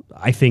Cabral.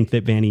 I think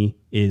that Vanney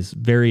is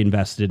very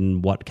invested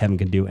in what Kevin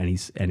can do, and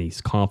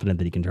he's confident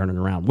that he can turn it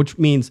around, which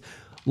means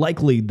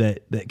likely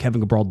that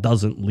Kevin Cabral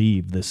doesn't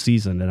leave this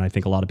season. And I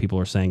think a lot of people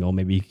are saying, oh,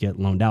 maybe he could get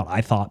loaned out.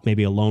 I thought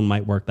maybe a loan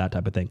might work, that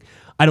type of thing.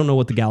 I don't know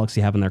what the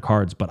Galaxy have in their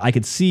cards, but I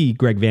could see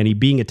Greg Vanney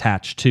being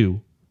attached to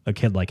a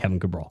kid like Kevin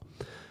Cabral.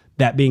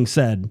 That being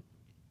said,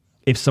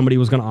 if somebody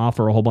was going to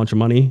offer a whole bunch of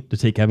money to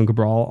take Kevin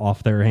Cabral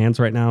off their hands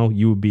right now,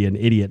 you would be an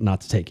idiot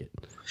not to take it.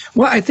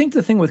 Well, I think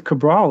the thing with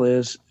Cabral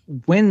is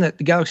when the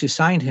Galaxy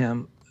signed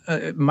him,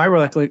 my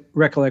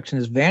recollection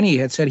is Vanney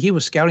had said he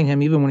was scouting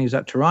him even when he was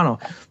at Toronto.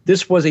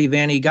 This was a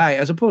Vanney guy,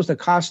 as opposed to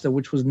Costa,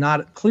 which was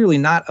clearly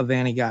not a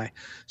Vanney guy.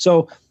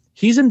 So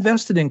he's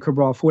invested in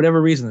Cabral for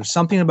whatever reason. There's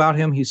something about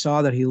him he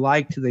saw that he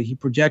liked, that he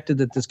projected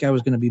that this guy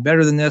was going to be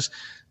better than this.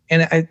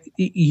 And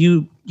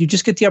you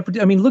just get the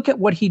opportunity. I mean, look at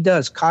what he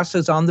does.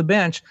 Costa's on the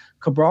bench.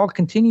 Cabral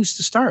continues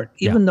to start,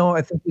 even though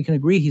I think we can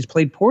agree he's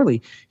played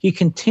poorly. He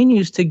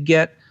continues to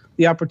get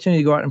the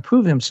opportunity to go out and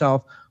prove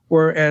himself.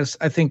 Whereas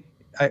I think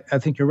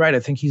you're right. I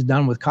think he's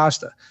done with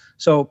Costa.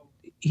 So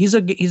he's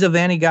a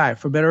Vanney guy,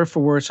 for better or for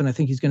worse, and I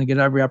think he's going to get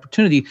every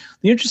opportunity.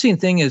 The interesting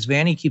thing is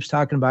Vanney keeps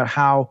talking about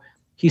how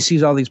he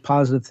sees all these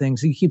positive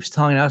things. He keeps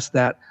telling us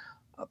that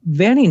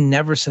Vanney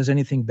never says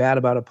anything bad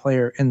about a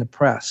player in the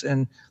press,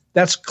 and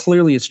that's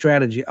clearly a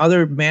strategy.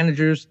 Other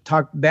managers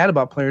talk bad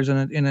about players in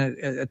an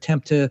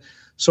attempt to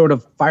sort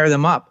of fire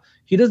them up.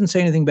 He doesn't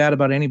say anything bad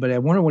about anybody. I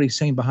wonder what he's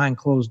saying behind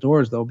closed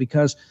doors, though,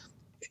 because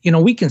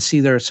we can see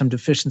there are some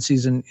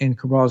deficiencies in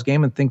Cabral's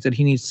game and things that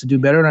he needs to do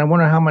better. And I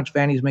wonder how much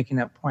Vanney's making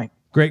that point.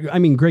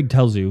 Greg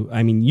tells you,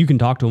 you can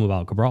talk to him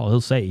about Cabral. He'll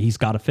say he's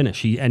got to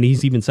finish.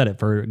 He's even said it,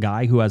 for a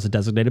guy who has a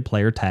designated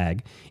player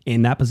tag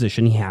in that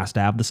position, he has to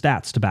have the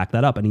stats to back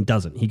that up. And he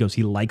doesn't. He goes,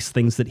 he likes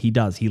things that he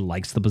does. He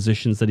likes the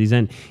positions that he's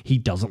in. He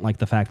doesn't like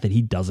the fact that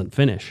he doesn't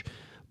finish.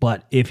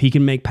 But if he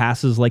can make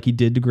passes like he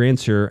did to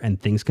Grandsir and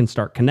things can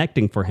start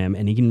connecting for him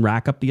and he can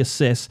rack up the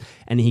assists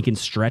and he can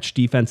stretch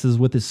defenses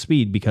with his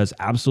speed, because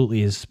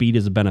absolutely his speed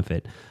is a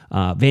benefit.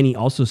 Vanney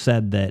also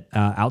said that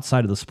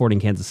outside of the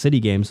Sporting Kansas City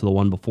game, so the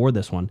one before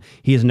this one,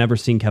 he has never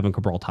seen Kevin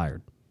Cabral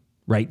tired.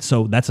 right?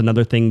 So that's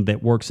another thing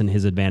that works in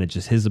his advantage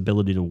is his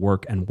ability to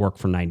work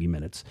for 90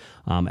 minutes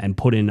and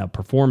put in a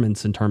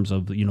performance in terms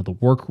of, the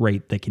work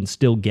rate that can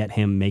still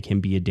make him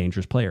be a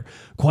dangerous player.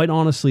 Quite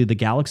honestly, the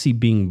Galaxy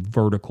being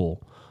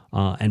vertical,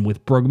 and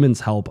with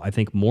Brugman's help, I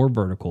think more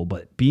vertical,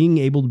 but being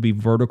able to be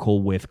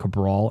vertical with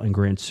Cabral and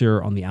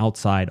Grandsir on the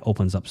outside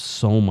opens up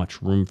so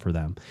much room for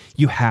them.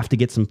 You have to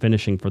get some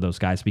finishing for those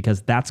guys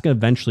because that's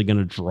eventually going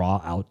to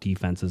draw out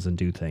defenses and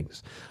do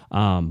things.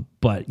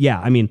 But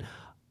yeah, I mean,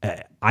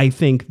 I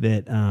think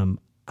that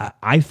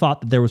I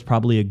thought that there was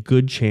probably a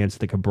good chance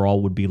that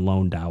Cabral would be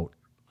loaned out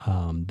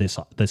this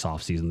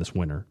offseason, this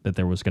winter, that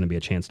there was going to be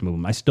a chance to move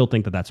him. I still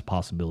think that that's a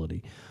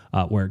possibility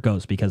where it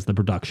goes because the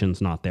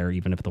production's not there,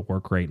 even if the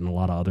work rate and a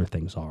lot of other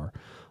things are.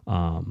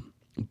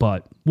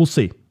 But we'll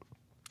see.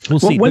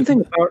 One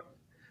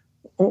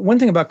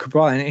thing about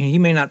Cabral, and he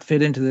may not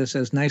fit into this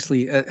as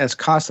nicely as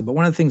Costa, but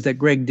one of the things that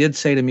Greg did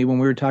say to me when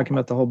we were talking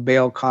about the whole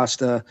Bale,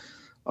 Costa,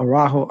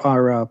 Araujo,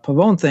 or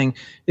Pavone thing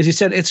is he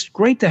said, it's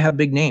great to have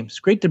big names. It's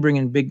great to bring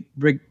in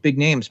big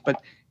names,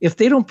 but if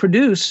they don't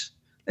produce,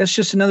 that's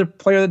just another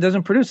player that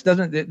doesn't produce.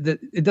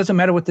 It doesn't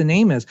matter what the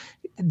name is.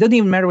 It doesn't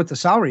even matter what the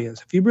salary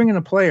is. If you bring in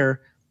a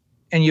player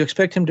and you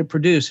expect him to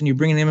produce and you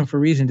bring him in for a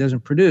reason he doesn't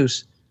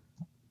produce,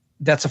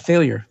 that's a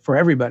failure for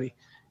everybody.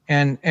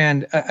 And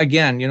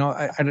again,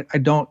 I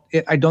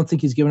don't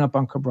think he's given up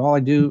on Cabral. I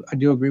do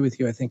agree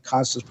with you. I think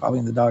Costa's probably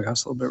in the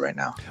doghouse a little bit right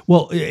now.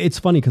 Well, it's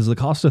funny because the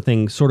Costa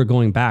thing sort of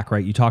going back,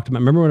 right? You talked about,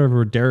 remember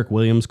whenever Derek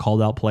Williams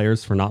called out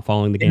players for not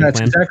following the game plan?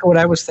 That's exactly what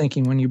I was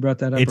thinking when you brought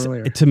that up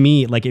earlier. To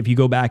me, like if you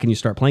go back and you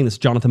start playing this,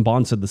 Jonathan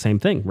Bond said the same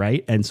thing,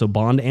 right? And so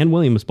Bond and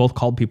Williams both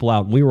called people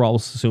out. And we were all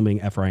assuming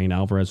Efrain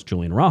Alvarez,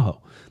 Julian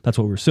Araujo. That's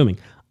what we were assuming.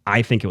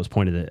 I think it was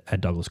pointed at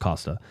Douglas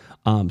Costa.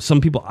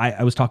 Some people,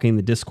 I was talking in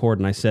the Discord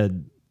and I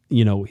said,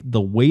 the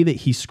way that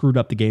he screwed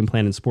up the game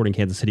plan in Sporting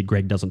Kansas City,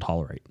 Greg doesn't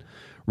tolerate,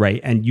 right?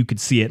 And you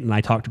could see it. And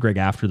I talked to Greg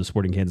after the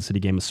Sporting Kansas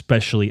City game,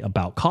 especially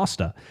about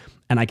Costa.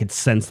 And I could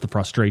sense the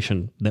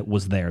frustration that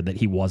was there, that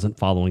he wasn't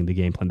following the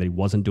game plan, that he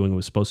wasn't doing what he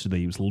was supposed to do, that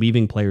he was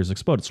leaving players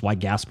exposed. It's why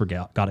Gasper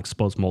got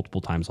exposed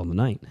multiple times on the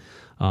night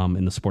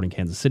in the Sporting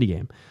Kansas City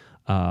game.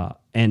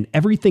 And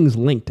everything's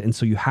linked. And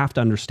so you have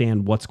to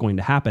understand what's going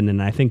to happen. And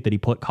I think that he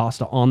put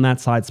Costa on that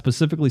side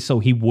specifically so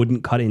he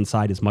wouldn't cut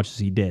inside as much as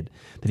he did,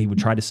 that he would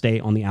try to stay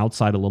on the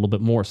outside a little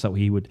bit more so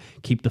he would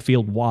keep the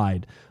field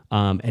wide.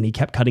 And he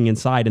kept cutting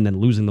inside and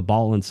then losing the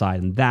ball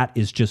inside. And that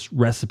is just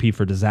recipe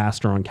for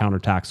disaster on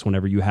counterattacks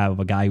whenever you have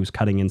a guy who's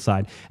cutting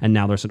inside and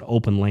now there's an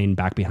open lane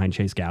back behind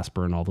Chase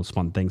Gasper and all those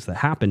fun things that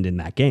happened in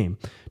that game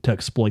to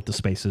exploit the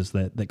spaces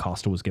that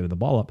Costa was giving the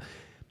ball up.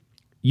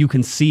 You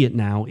can see it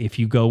now if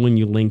you go and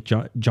you link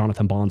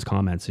Jonathan Bond's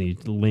comments and you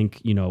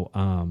link,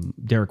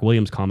 Derek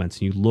Williams' comments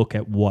and you look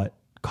at what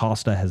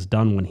Costa has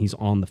done when he's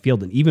on the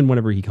field. And even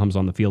whenever he comes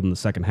on the field in the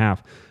second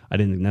half, I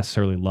didn't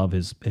necessarily love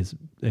his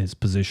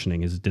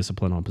positioning, his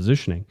discipline on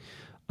positioning.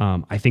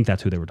 I think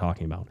that's who they were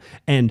talking about.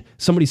 And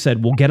somebody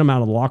said, well, get him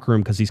out of the locker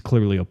room because he's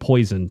clearly a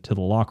poison to the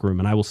locker room.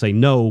 And I will say,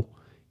 no.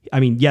 I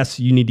mean, yes,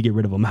 you need to get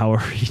rid of him.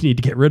 However, you need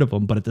to get rid of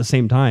him. But at the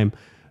same time,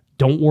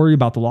 don't worry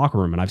about the locker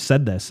room. And I've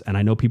said this, and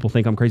I know people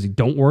think I'm crazy.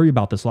 Don't worry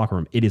about this locker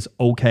room. It is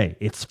okay.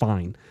 It's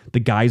fine. The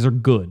guys are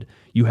good.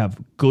 You have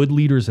good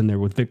leaders in there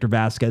with Victor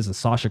Vasquez and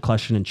Sasha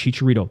Kleshin and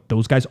Chicharito.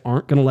 Those guys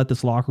aren't going to let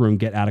this locker room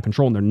get out of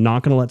control, and they're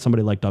not going to let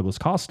somebody like Douglas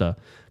Costa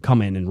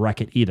come in and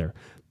wreck it either.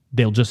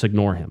 They'll just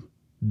ignore him.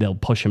 They'll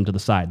push him to the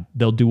side.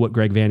 They'll do what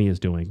Greg Vanney is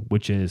doing,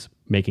 which is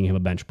making him a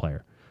bench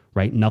player,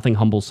 right? Nothing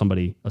humbles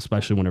somebody,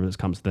 especially whenever this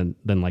comes, than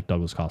like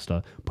Douglas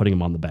Costa, putting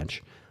him on the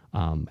bench.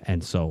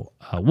 And so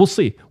we'll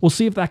see. We'll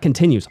see if that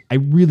continues. I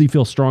really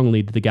feel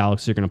strongly that the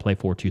Galaxy are going to play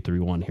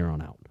 4-2-3-1 here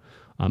on out.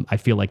 I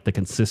feel like the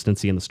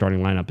consistency in the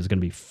starting lineup is going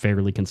to be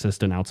fairly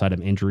consistent outside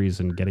of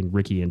injuries and getting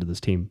Ricky into this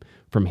team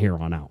from here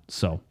on out.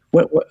 So,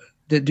 what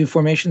do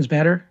formations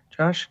matter,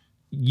 Josh?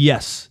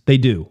 Yes, they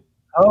do.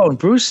 Oh, and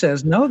Bruce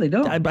says no, they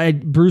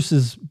don't. Bruce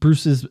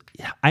is.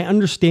 I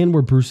understand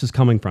where Bruce is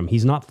coming from.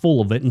 He's not full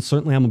of it, and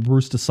certainly I'm a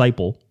Bruce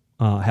disciple,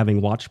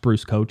 having watched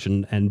Bruce coach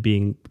and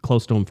being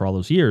close to him for all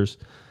those years.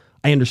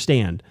 I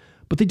understand,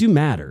 but they do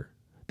matter.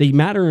 They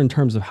matter in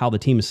terms of how the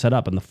team is set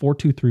up, and the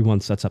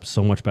 4-2-3-1 sets up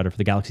so much better for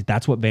the Galaxy.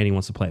 That's what Vanney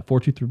wants to play.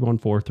 4-2-3-1,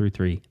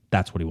 4-3-3,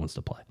 that's what he wants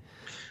to play.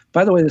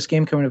 By the way, this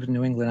game coming up in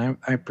New England,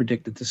 I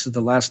predict that this is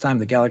the last time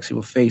the Galaxy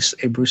will face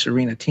a Bruce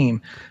Arena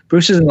team.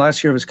 Bruce is in the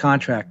last year of his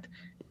contract,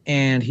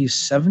 and he's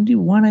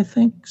 71, I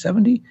think,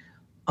 70,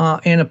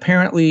 and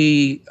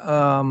apparently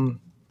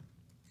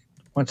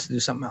wants to do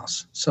something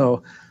else.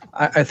 So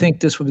I think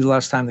this will be the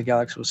last time the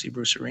Galaxy will see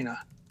Bruce Arena.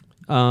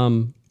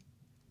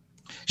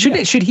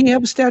 Should he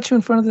have a statue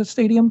in front of the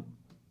stadium?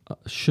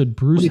 Should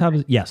Bruce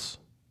have? Yes.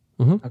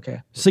 Mm-hmm.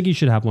 Okay. Siggy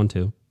should have one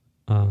too.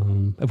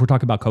 If we're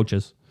talking about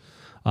coaches,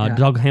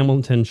 Doug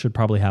Hamilton should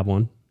probably have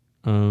one.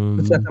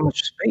 It's not that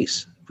much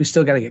space. We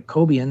still got to get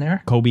Kobe in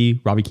there. Kobe,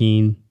 Robbie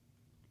Keane.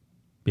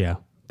 Yeah,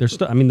 There's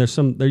still, I mean, there's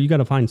some there. You got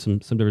to find some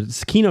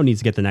difference. Keno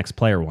needs to get the next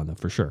player one though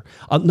for sure.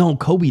 No,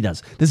 Kobe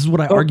does. This is what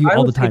I argue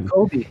all the time.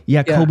 Kobe.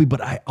 Yeah, Kobe. But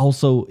I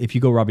also, if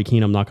you go Robbie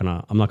Keane, I'm not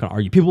gonna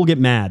argue. People will get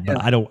mad,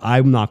 but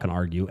I'm not gonna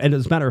argue. And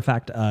as a matter of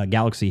fact,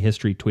 Galaxy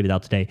History tweeted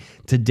out today.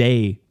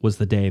 Today was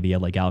the day the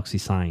LA Galaxy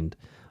signed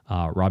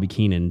Robbie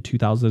Keane in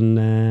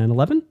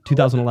 2011.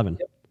 2011.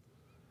 Yep.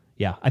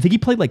 Yeah, I think he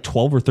played like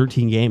 12 or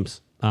 13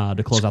 games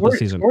to close out the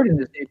season. Scored in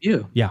his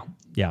debut.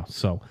 Yeah.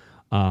 So,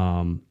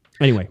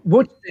 anyway,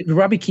 what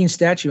Robbie Keane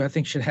statue I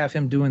think should have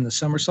him doing the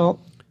somersault.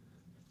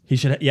 He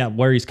should,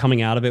 where he's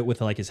coming out of it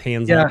with like his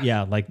hands up,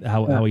 like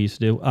how he used to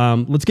do.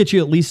 Let's get you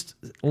at least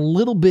a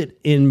little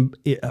bit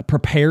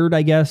prepared,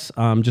 I guess.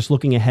 Just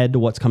looking ahead to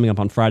what's coming up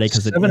on Friday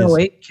because it is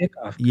 7:08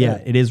 kickoff.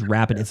 Yeah, it is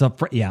rapid. It's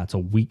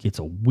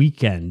a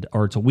weekend,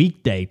 or it's a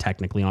weekday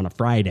technically on a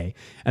Friday,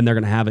 and they're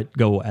going to have it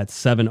go at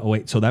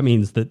 7:08. So that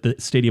means that the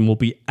stadium will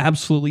be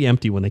absolutely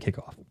empty when they kick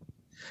off.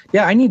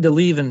 Yeah, I need to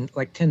leave in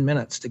like 10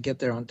 minutes to get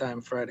there on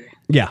time Friday.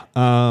 Yeah,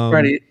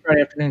 Friday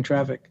afternoon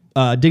traffic.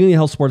 Dignity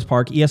Health Sports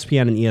Park,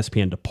 ESPN and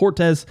ESPN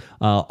Deportes.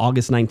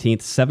 August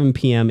 19th, 7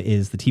 p.m.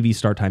 is the TV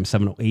start time.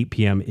 7:08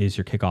 p.m. is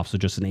your kickoff. So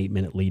just an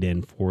 8-minute lead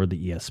in for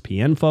the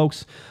ESPN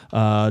folks.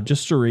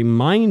 Just a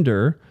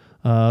reminder,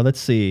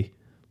 let's see.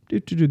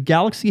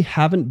 Galaxy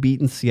haven't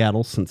beaten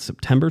Seattle since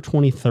September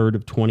 23rd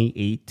of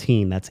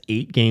 2018. That's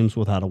 8 games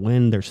without a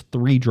win. There's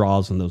 3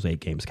 draws in those 8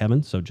 games,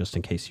 Kevin. So just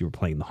in case you were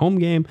playing the home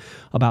game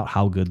about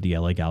how good the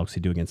LA Galaxy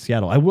do against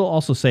Seattle. I will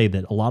also say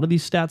that a lot of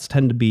these stats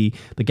tend to be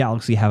the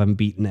Galaxy haven't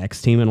beaten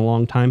X team in a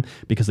long time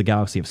because the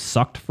Galaxy have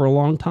sucked for a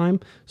long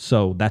time.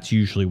 So that's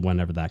usually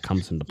whenever that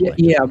comes into play.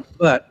 Yeah,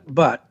 but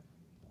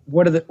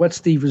what's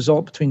the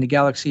result between the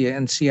Galaxy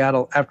and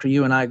Seattle after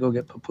you and I go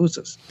get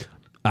pupusas?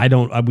 I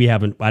don't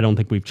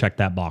think we've checked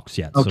that box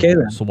yet. Okay,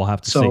 so we'll have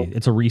to see.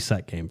 It's a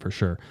reset game for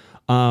sure.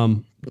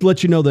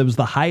 Let you know that it was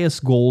the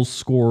highest goals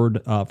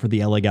scored for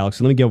the LA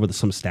Galaxy. Let me go over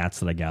some stats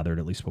that I gathered,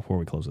 at least before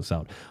we close this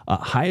out.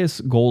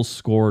 Highest goals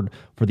scored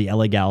for the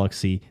LA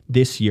Galaxy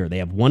this year. They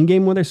have 1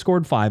 game where they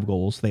scored 5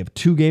 goals. They have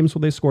 2 games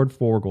where they scored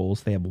 4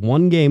 goals. They have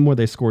 1 game where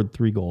they scored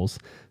 3 goals.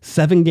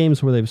 7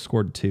 games where they've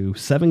scored 2.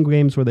 7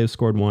 games where they've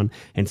scored 1.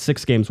 And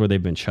 6 games where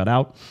they've been shut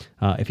out.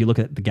 If you look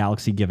at the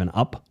Galaxy given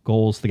up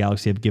goals, the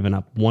Galaxy have given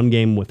up 1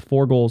 game with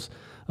 4 goals.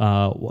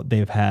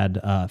 They've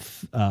had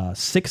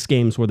 6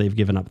 games where they've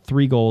given up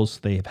 3 goals.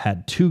 They've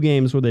had 2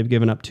 games where they've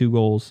given up 2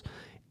 goals,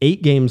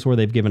 8 games where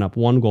they've given up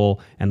 1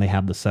 goal, and they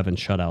have the 7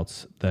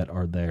 shutouts that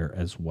are there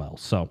as well.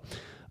 So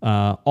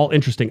all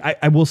interesting.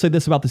 I will say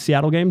this about the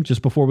Seattle game,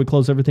 just before we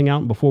close everything out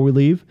and before we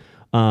leave.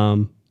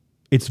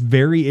 It's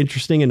very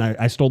interesting, and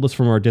I stole this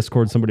from our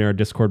Discord. Somebody in our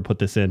Discord put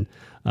this in,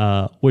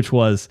 which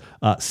was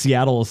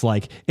Seattle is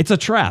like, it's a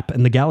trap,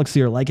 and the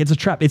Galaxy are like, it's a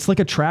trap. It's like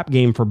a trap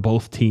game for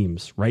both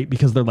teams, right?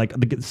 Because they're like,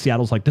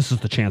 Seattle's like, this is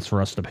the chance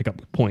for us to pick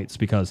up points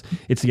because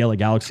it's the LA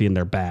Galaxy and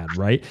they're bad,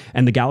 right?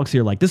 And the Galaxy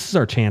are like, this is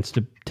our chance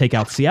to take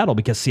out Seattle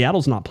because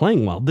Seattle's not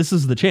playing well. This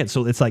is the chance.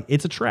 So it's like,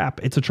 it's a trap.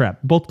 It's a trap.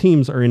 Both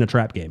teams are in a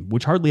trap game,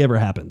 which hardly ever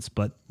happens,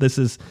 but this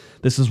is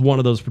one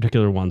of those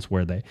particular ones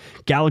where the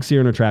Galaxy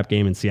are in a trap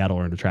game and Seattle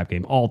are in a trap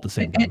game all at the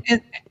same time.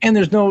 And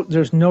there's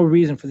no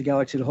reason for the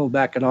Galaxy to hold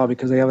back at all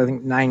because they have, I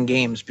think, 9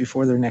 games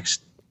before they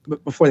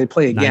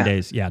play again. 9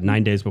 days. Yeah,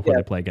 9 days before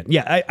they play again.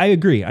 Yeah, I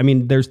agree. I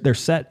mean, they're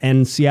set,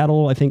 and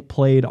Seattle, I think,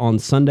 played on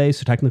Sunday,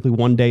 so technically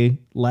 1 day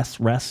less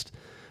rest,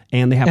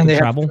 and they have to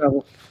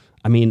travel.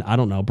 I mean, I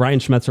don't know. Brian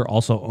Schmetzer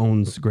also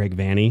owns Greg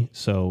Vanney,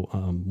 so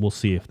we'll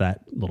see if that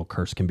little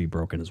curse can be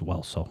broken as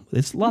well. So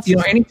it's lots.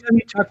 Anytime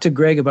you talk to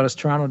Greg about his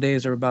Toronto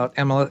days or about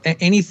MLS,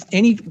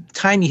 any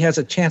time he has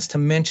a chance to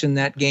mention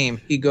that game,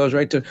 he goes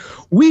right to,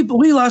 we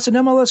lost an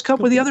MLS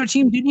Cup where the other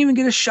team didn't even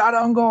get a shot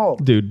on goal.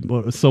 Dude,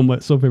 so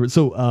favorite.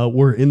 So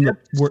we're in the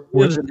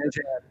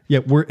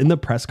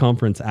press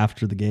conference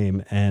after the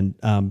game,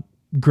 and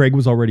Greg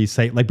was already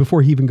saying, like,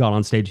 before he even got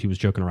on stage, he was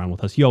joking around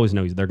with us. You always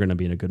know they're going to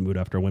be in a good mood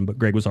after a win, but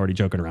Greg was already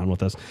joking around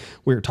with us.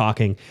 We were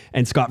talking,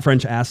 and Scott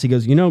French asked, he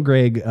goes,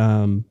 Greg,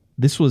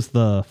 this was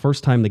the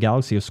first time the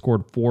Galaxy has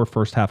scored 4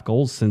 first-half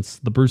goals since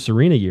the Bruce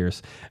Arena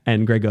years.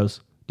 And Greg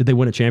goes, did they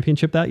win a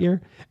championship that year?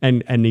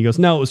 And he goes,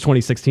 no, it was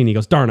 2016. He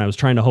goes, darn, I was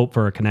trying to hope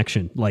for a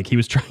connection. Like, he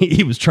was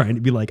trying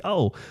to be like,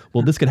 oh,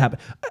 well, this could happen.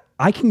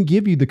 I can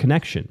give you the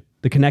connection.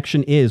 The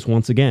connection is,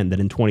 once again,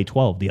 that in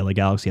 2012, the LA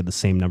Galaxy had the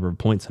same number of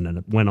points and then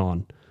it went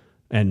on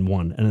and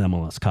won an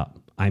MLS Cup.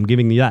 I'm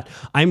giving you that.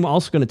 I'm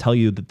also going to tell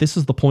you that this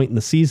is the point in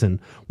the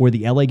season where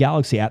the LA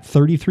Galaxy at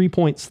 33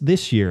 points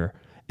this year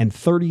and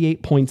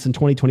 38 points in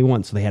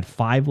 2021. So they had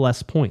 5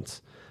 less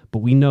points.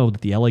 But we know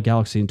that the LA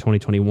Galaxy in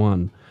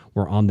 2021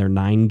 were on their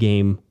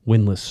 9-game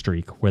winless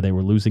streak where they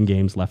were losing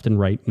games left and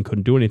right and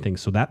couldn't do anything.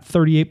 So that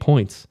 38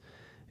 points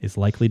is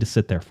likely to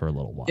sit there for a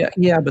little while.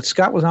 Yeah, but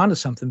Scott was onto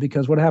something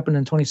because what happened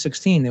in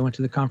 2016? They went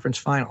to the conference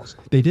finals.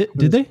 They did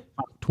they?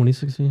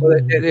 2016? Well,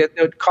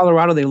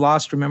 Colorado, they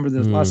lost. Remember, they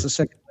lost the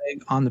second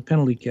leg on the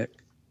penalty kick.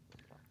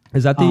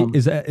 Is that the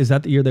is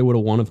that the year they would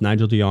have won if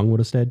Nigel de Jong would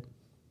have stayed?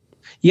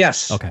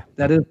 Yes. Okay.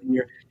 That is the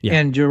year. Yeah.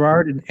 And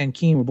Gerard and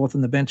Keane were both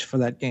on the bench for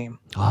that game.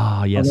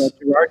 Ah, yes. Although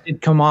Gerard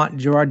did come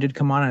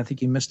on, and I think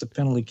he missed a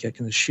penalty kick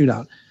in the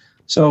shootout.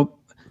 So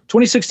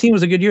 2016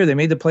 was a good year. They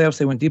made the playoffs.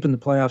 They went deep in the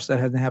playoffs. That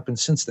hadn't happened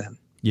since then.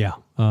 Yeah.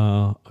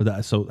 You're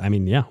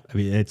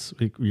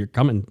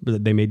coming.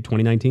 They made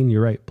 2019.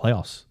 You're right.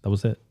 Playoffs. That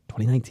was it.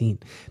 2019.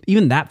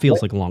 Even that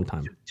feels like a long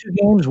time. 2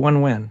 games,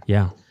 1 win.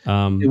 Yeah.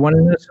 They won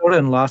in Minnesota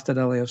and lost at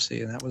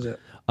LAFC, and that was it.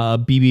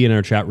 BB in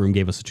our chat room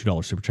gave us a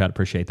 $2 super chat.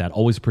 Appreciate that.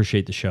 Always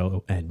appreciate the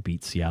show. And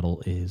Beat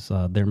Seattle is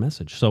their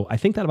message. So I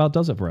think that about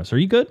does it for us. Are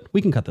you good?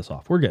 We can cut this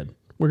off. We're good.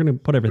 We're going to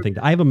put everything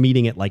down. I have a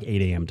meeting at like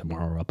 8 a.m.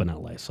 tomorrow up in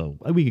LA, so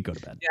we could go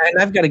to bed. Yeah,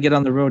 and I've got to get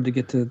on the road to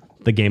get to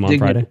the game on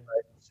Friday.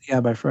 Yeah,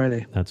 by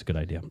Friday. That's a good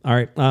idea. All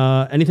right.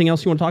 Anything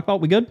else you want to talk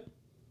about? We good?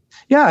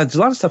 Yeah, there's a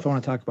lot of stuff I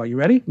want to talk about. You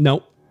ready?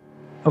 No.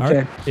 Okay.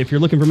 Right. If you're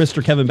looking for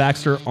Mr. Kevin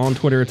Baxter on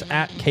Twitter, it's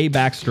at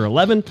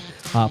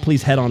KBaxter11.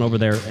 Please head on over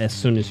there as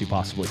soon as you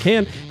possibly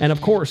can. And of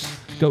course,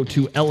 go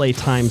to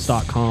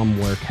latimes.com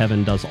where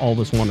Kevin does all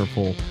this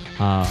wonderful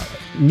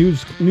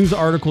news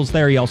articles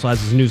there. He also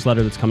has his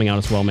newsletter that's coming out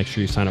as well. Make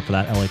sure you sign up for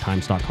that,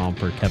 latimes.com,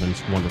 for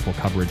Kevin's wonderful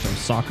coverage of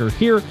soccer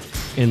here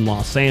in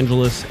Los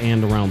Angeles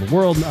and around the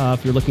world.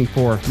 If you're looking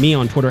for me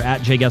on Twitter,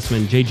 at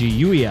JGuesman,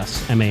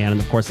 JGUESMAN, and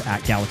of course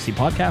at Galaxy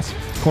Podcast,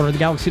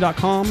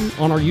 cornerofthegalaxy.com,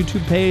 on our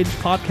YouTube page,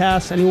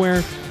 podcasts,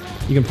 anywhere.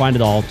 You can find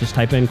it all. Just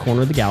type in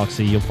Corner of the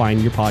Galaxy. You'll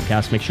find your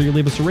podcast. Make sure you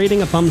leave us a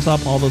rating, a thumbs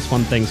up, all those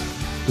fun things.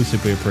 We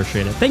simply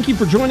appreciate it. Thank you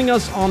for joining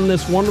us on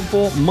this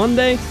wonderful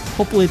Monday.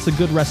 Hopefully it's a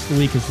good rest of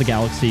the week as the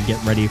Galaxy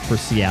get ready for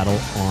Seattle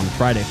on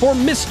Friday. For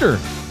Mr.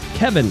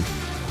 Kevin,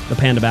 the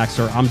Panda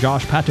Baxter, I'm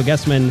Josh Pato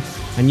Guessman,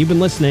 and you've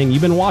been listening,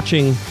 you've been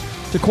watching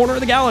to Corner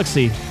of the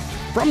Galaxy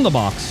from the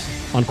box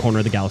on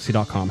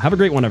cornerofthegalaxy.com. Have a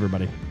great one,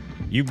 everybody.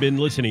 You've been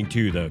listening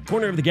to the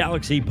Corner of the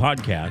Galaxy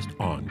podcast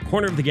on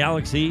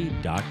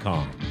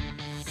cornerofthegalaxy.com.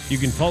 You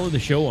can follow the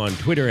show on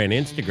Twitter and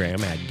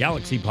Instagram at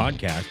Galaxy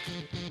Podcast.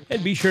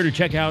 And be sure to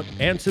check out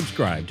and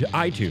subscribe to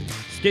iTunes,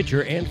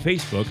 Stitcher, and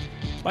Facebook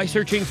by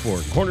searching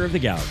for Corner of the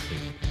Galaxy.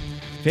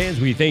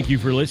 Fans, we thank you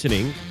for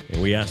listening,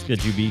 and we ask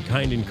that you be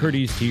kind and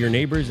courteous to your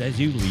neighbors as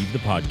you leave the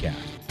podcast.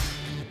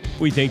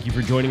 We thank you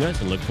for joining us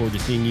and look forward to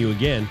seeing you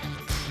again.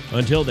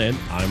 Until then,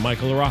 I'm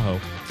Michael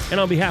Araujo, and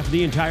on behalf of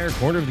the entire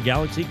Corner of the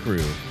Galaxy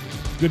crew,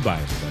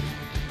 goodbye, everybody.